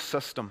whole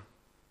system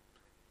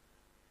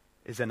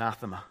is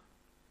anathema.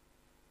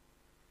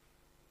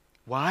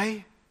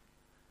 Why?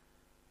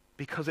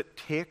 Because it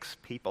takes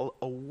people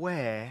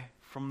away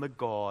from the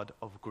God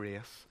of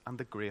grace and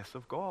the grace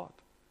of God.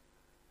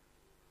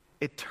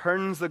 It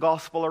turns the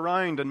gospel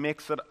around and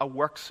makes it a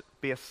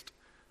works-based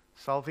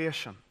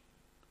salvation.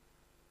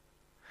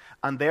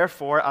 And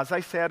therefore, as I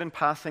said in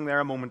passing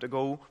there a moment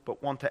ago,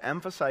 but want to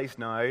emphasize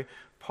now,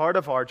 part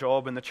of our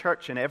job in the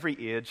church in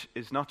every age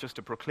is not just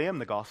to proclaim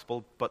the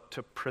gospel, but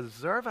to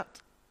preserve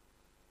it.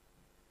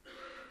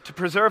 To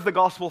preserve the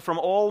gospel from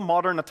all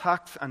modern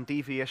attacks and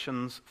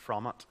deviations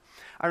from it.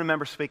 I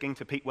remember speaking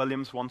to Pete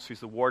Williams once, who's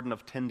the warden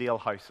of Tyndale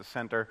House, a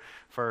centre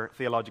for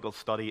theological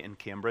study in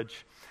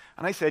Cambridge.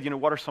 And I said,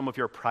 what are some of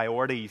your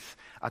priorities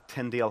at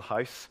Tyndale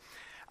House?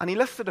 And he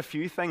listed a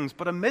few things,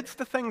 but amidst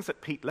the things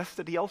that Pete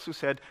listed, he also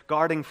said,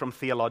 guarding from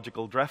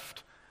theological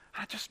drift.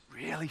 And it just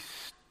really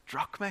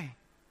struck me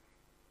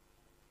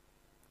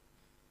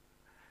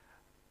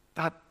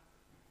that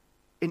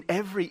in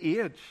every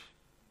age,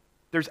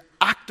 there's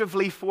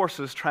actively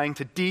forces trying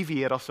to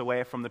deviate us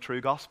away from the true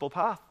gospel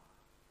path.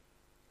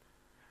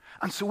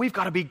 And so we've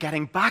got to be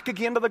getting back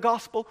again to the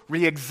gospel,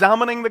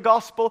 re-examining the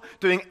gospel,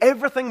 doing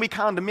everything we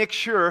can to make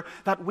sure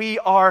that we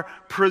are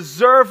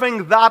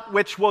preserving that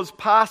which was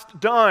passed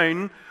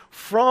down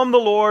from the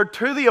Lord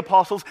to the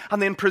apostles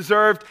and then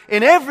preserved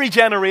in every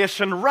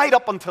generation right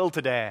up until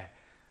today.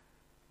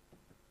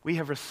 We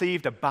have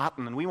received a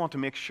baton and we want to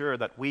make sure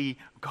that we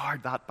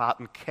guard that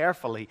baton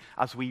carefully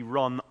as we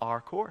run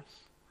our course.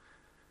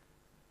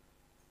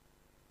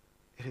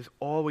 It is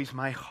always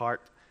my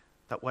heart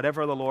that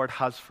whatever the Lord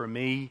has for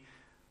me,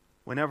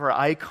 whenever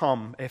I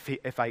come, if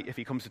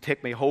he comes to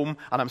take me home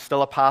and I'm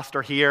still a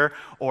pastor here,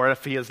 or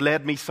if he has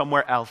led me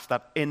somewhere else,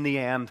 that in the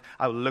end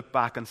I will look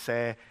back and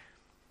say,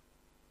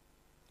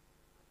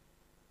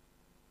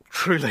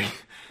 truly,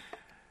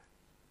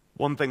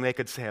 one thing they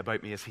could say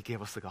about me is he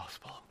gave us the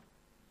gospel.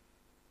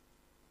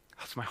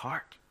 That's my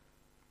heart.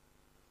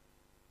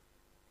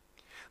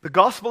 The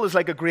gospel is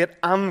like a great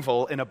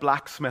anvil in a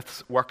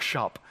blacksmith's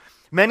workshop.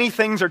 Many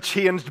things are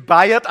changed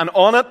by it and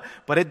on it,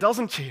 but it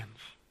doesn't change.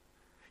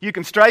 You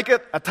can strike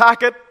it,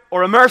 attack it,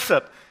 or immerse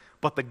it,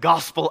 but the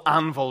gospel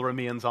anvil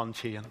remains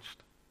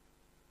unchanged.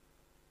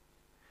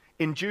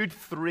 In Jude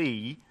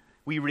 3,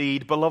 we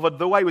read, "Beloved,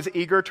 though I was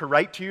eager to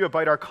write to you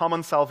about our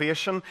common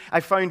salvation,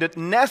 I found it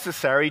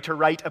necessary to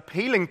write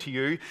appealing to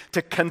you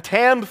to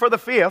contend for the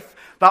faith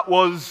that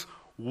was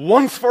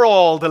once for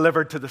all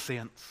delivered to the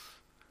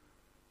saints."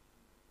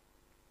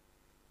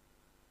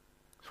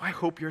 So I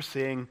hope you're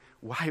seeing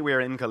why we're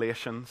in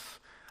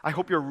Galatians. I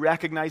hope you're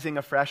recognizing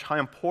afresh how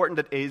important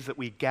it is that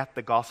we get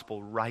the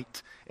gospel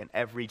right in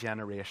every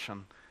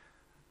generation.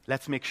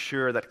 Let's make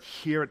sure that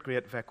here at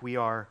Great Vic we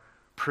are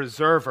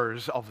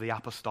preservers of the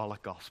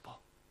apostolic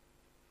gospel.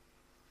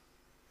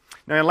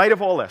 Now, in light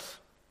of all this,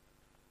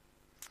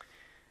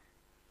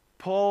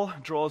 Paul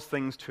draws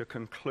things to a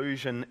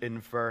conclusion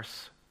in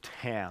verse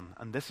 10,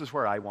 and this is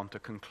where I want to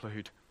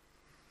conclude.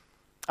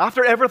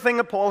 After everything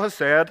that Paul has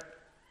said,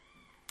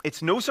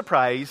 it's no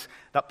surprise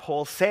that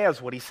Paul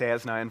says what he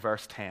says now in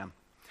verse 10.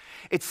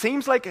 It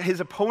seems like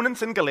his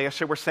opponents in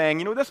Galatia were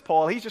saying, this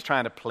Paul, he's just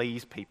trying to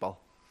please people.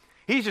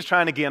 He's just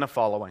trying to gain a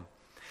following.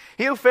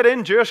 He'll fit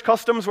in Jewish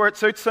customs where it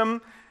suits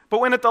him, but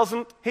when it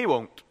doesn't, he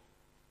won't.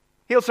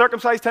 He'll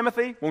circumcise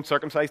Timothy, won't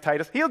circumcise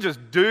Titus. He'll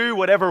just do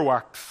whatever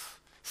works.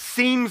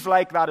 Seems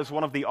like that is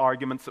one of the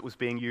arguments that was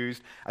being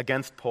used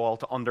against Paul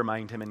to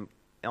undermine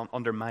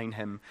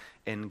him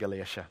in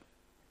Galatia.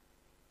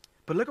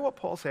 But look at what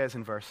Paul says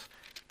in verse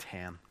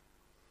 10.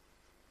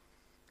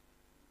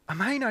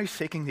 Am I now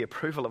seeking the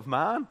approval of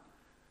man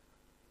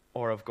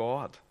or of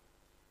God?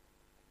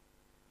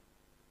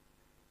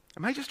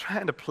 Am I just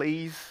trying to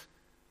please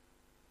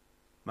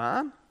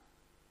man?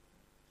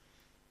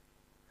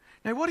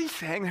 Now, what he's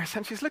saying there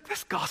essentially is, look,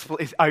 this gospel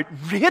is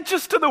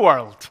outrageous to the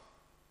world.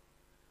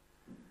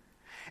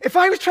 If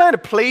I was trying to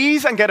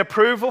please and get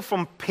approval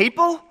from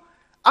people,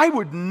 I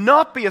would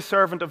not be a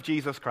servant of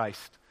Jesus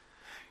Christ.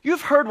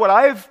 You've heard what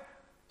I've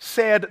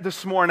said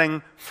this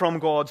morning from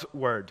God's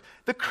word.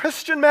 The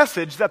Christian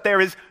message that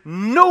there is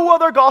no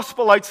other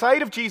gospel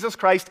outside of Jesus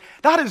Christ,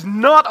 that is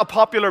not a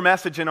popular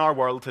message in our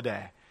world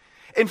today.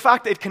 In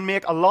fact, it can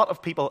make a lot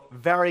of people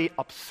very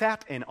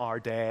upset in our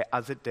day,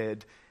 as it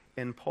did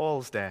in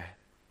Paul's day.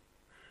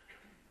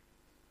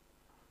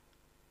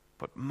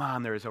 But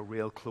man, there is a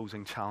real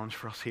closing challenge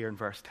for us here in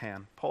verse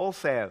 10. Paul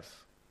says,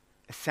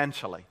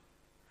 essentially,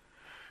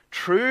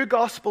 true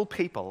gospel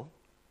people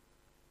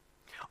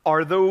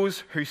are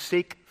those who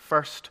seek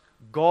first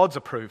God's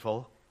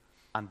approval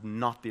and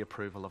not the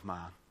approval of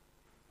man.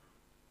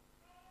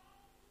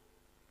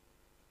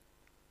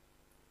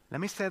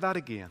 Let me say that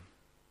again.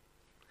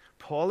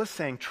 Paul is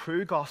saying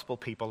true gospel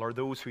people are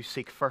those who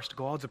seek first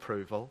God's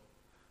approval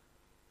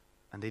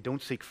and they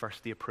don't seek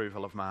first the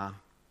approval of man.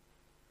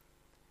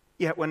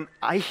 Yet when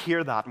I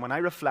hear that and when I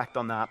reflect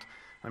on that,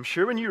 I'm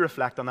sure when you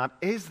reflect on that,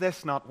 is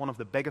this not one of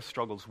the biggest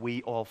struggles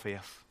we all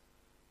face?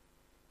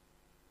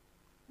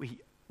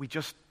 We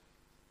just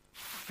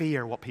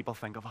fear what people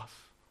think of us.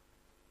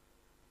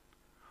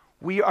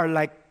 We are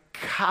like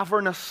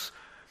cavernous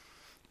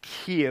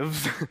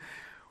caves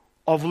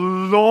of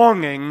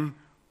longing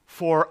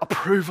for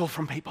approval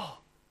from people.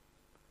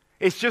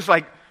 It's just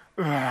like,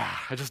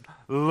 I just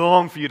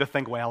long for you to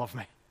think well of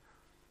me.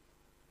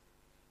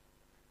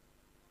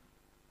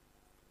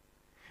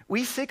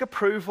 We seek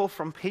approval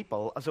from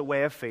people as a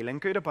way of feeling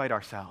good about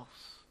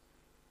ourselves.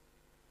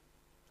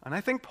 And I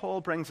think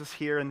Paul brings us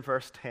here in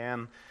verse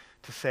 10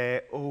 to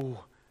say,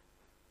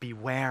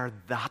 beware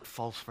that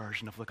false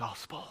version of the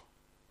gospel.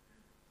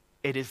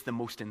 It is the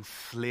most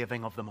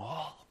enslaving of them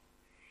all.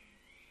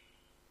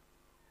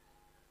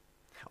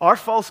 Our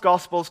false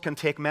gospels can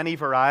take many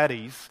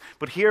varieties,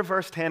 but here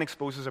verse 10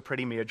 exposes a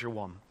pretty major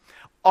one.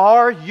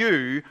 Are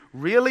you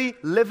really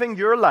living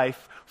your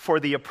life for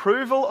the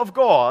approval of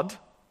God,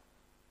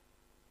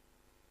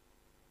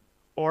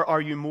 or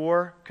are you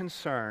more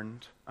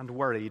concerned and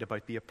worried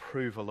about the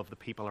approval of the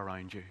people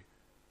around you,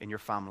 in your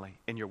family,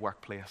 in your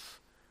workplace,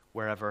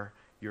 wherever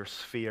your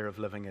sphere of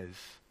living is?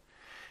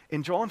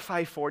 In John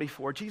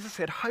 5:44, Jesus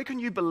said, how can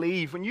you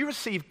believe when you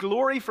receive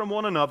glory from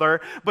one another,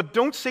 but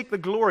don't seek the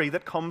glory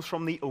that comes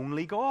from the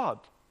only God?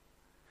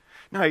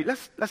 Now,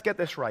 let's get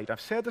this right. I've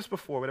said this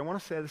before, but I want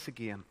to say this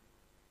again.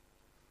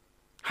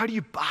 How do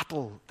you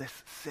battle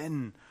this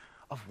sin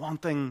of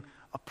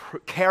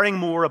caring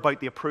more about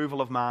the approval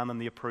of man than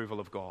the approval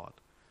of God?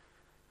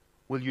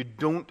 Well, you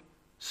don't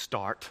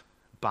start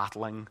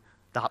battling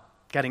that,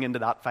 getting into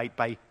that fight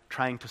by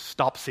trying to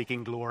stop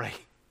seeking glory.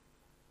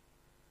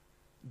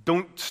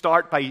 Don't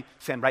start by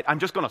saying, right, I'm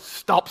just going to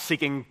stop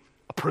seeking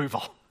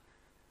approval.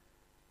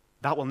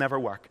 That will never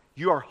work.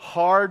 You are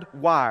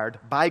hardwired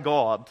by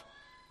God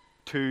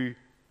to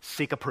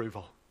seek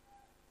approval.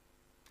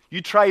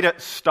 You try to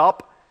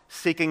stop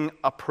seeking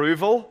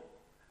approval,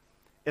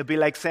 it'll be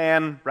like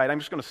saying, right, I'm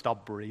just going to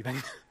stop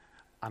breathing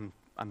and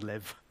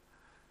live.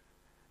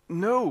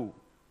 No.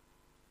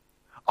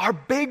 Our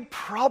big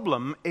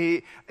problem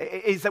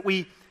is that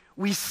we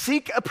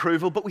seek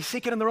approval, but we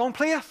seek it in the wrong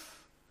place.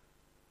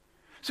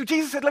 So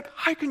Jesus said, look,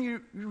 how can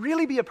you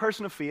really be a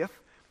person of faith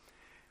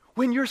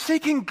when you're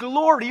seeking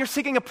glory, you're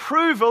seeking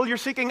approval, you're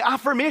seeking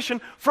affirmation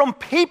from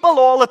people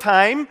all the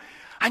time,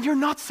 and you're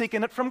not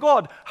seeking it from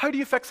God? How do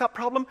you fix that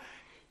problem?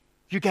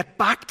 You get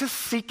back to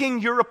seeking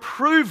your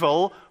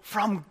approval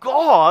from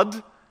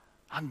God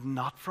and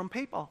not from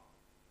people.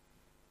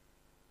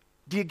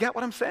 Do you get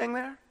what I'm saying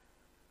there?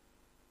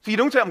 So you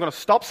don't say, I'm going to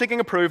stop seeking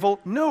approval.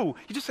 No,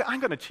 you just say,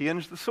 I'm going to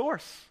change the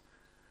source.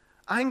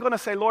 I'm going to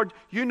say, Lord,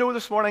 you know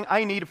this morning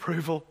I need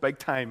approval big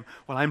time.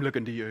 Well, I'm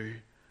looking to you.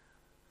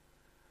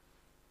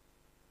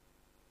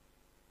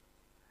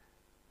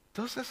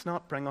 Does this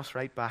not bring us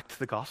right back to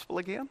the gospel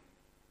again?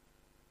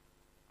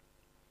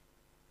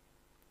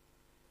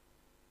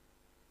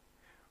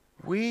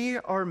 We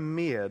are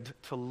made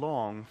to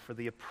long for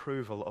the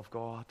approval of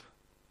God.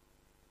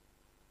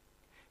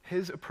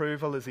 His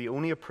approval is the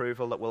only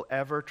approval that will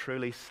ever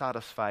truly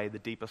satisfy the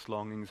deepest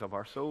longings of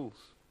our souls.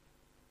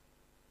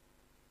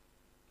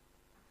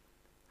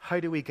 How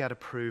do we get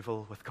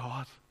approval with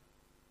God?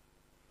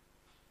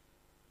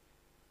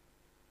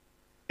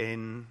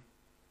 In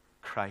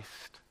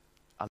Christ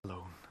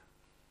alone.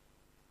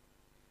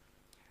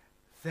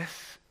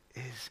 This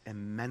is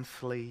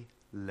immensely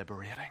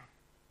liberating.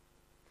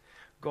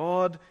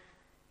 God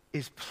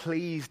is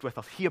pleased with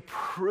us. He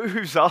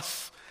approves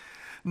us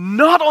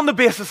not on the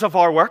basis of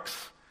our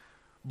works,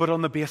 but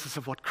on the basis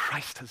of what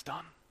Christ has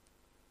done.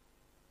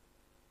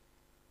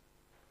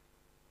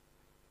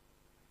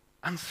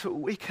 And so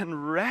we can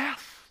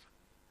rest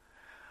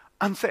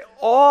and say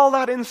all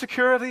that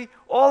insecurity,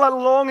 all that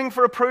longing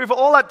for approval,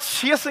 all that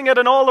chasing it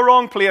in all the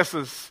wrong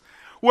places,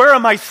 where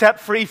am I set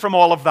free from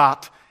all of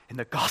that? In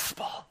the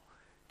gospel.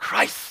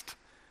 Christ.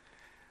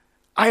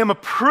 I am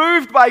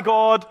approved by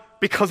God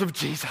because of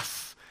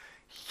Jesus.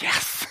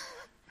 Yes.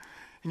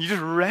 And you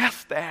just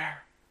rest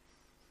there.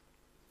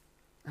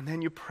 And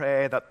then you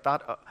pray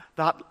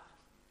that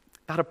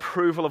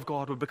approval of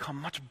God would become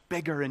much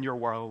bigger in your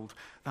world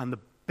than the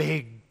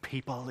big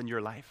people in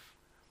your life.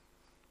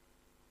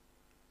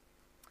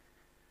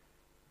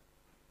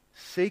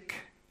 Seek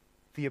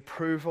the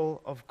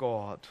approval of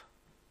God,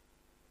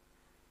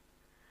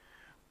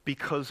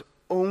 because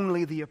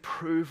only the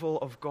approval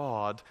of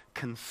God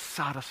can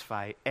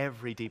satisfy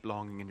every deep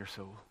longing in your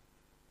soul.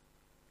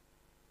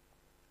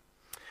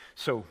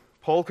 So,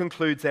 Paul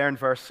concludes there in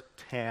verse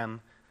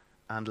 10,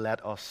 and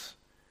let us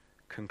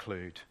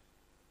conclude.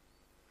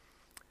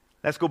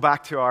 Let's go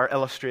back to our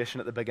illustration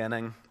at the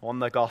beginning, on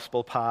the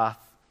gospel path,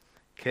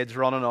 kids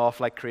running off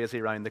like crazy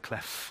around the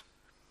cliffs.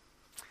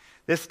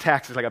 This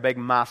text is like a big,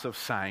 massive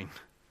sign.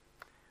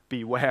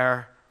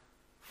 Beware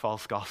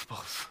false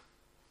gospels.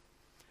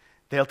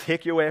 They'll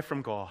take you away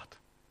from God.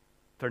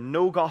 They're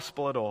no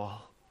gospel at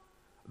all.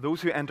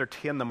 Those who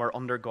entertain them are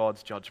under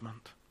God's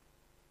judgment.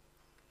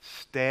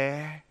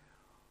 Stay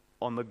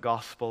on the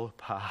gospel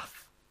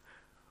path,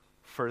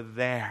 for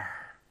there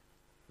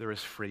is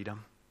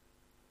freedom.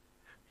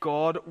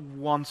 God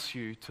wants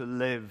you to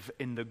live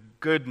in the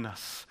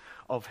goodness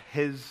of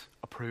His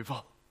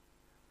approval.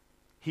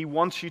 He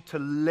wants you to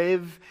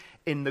live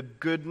in the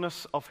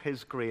goodness of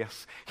His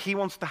grace. He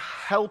wants to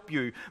help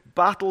you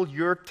battle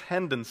your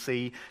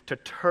tendency to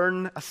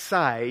turn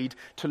aside,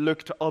 to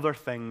look to other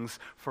things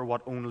for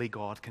what only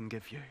God can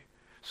give you.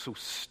 So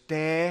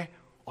stay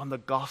on the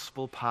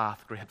gospel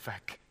path, Great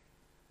Vic,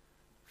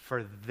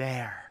 for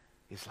there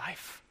is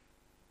life.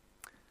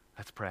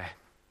 Let's pray.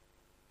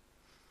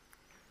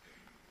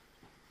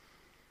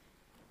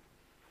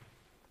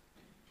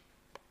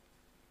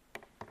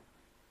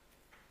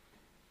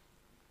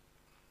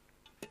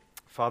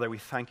 Father, we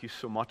thank you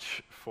so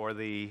much for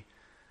the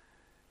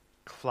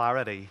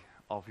clarity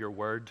of your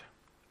word.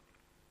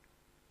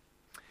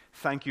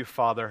 Thank you,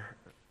 Father,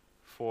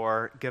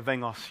 for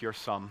giving us your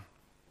Son.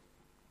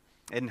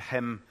 In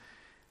him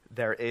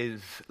there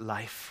is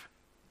life.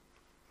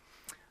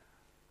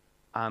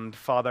 And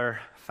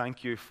Father,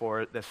 thank you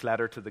for this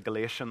letter to the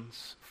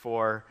Galatians,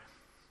 for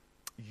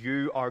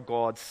you are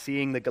God,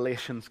 seeing the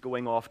Galatians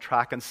going off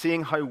track and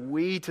seeing how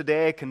we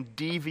today can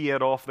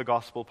deviate off the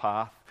gospel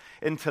path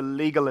into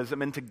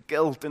legalism, into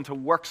guilt, into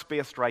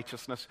works-based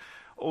righteousness.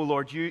 Oh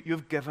Lord,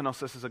 you've given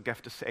us this as a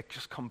gift to say,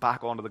 just come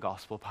back onto the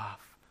gospel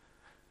path.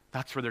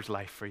 That's where there's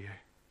life for you.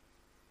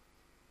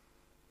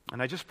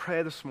 And I just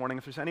pray this morning,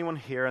 if there's anyone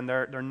here and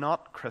they're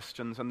not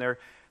Christians and they're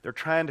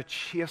trying to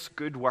chase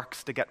good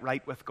works to get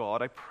right with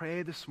God, I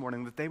pray this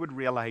morning that they would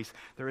realize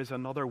there is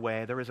another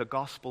way, there is a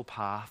gospel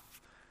path.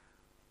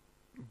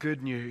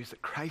 Good news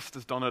that Christ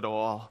has done it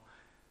all.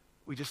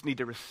 We just need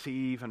to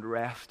receive and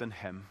rest in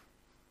him.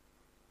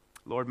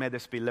 Lord, may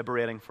this be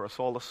liberating for us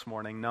all this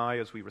morning now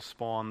as we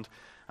respond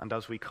and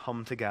as we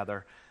come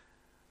together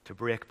to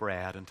break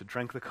bread and to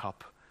drink the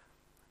cup,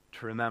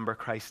 to remember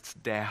Christ's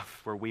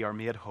death where we are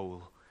made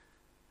whole.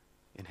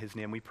 In his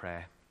name we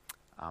pray.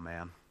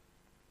 Amen.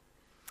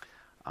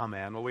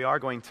 Amen. Well, we are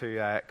going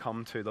to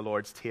come to the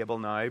Lord's table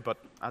now, but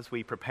as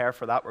we prepare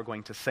for that, we're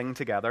going to sing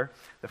together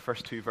the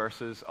first two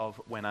verses of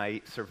When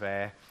I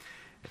Survey.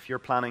 If you're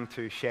planning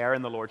to share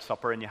in the Lord's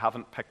Supper and you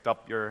haven't picked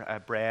up your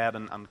bread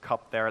and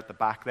cup there at the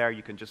back there,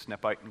 you can just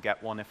snip out and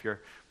get one if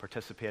you're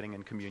participating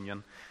in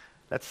communion.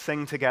 Let's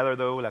sing together,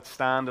 though. Let's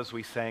stand as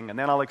we sing, and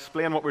then I'll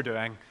explain what we're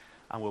doing,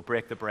 and we'll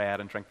break the bread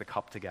and drink the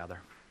cup together.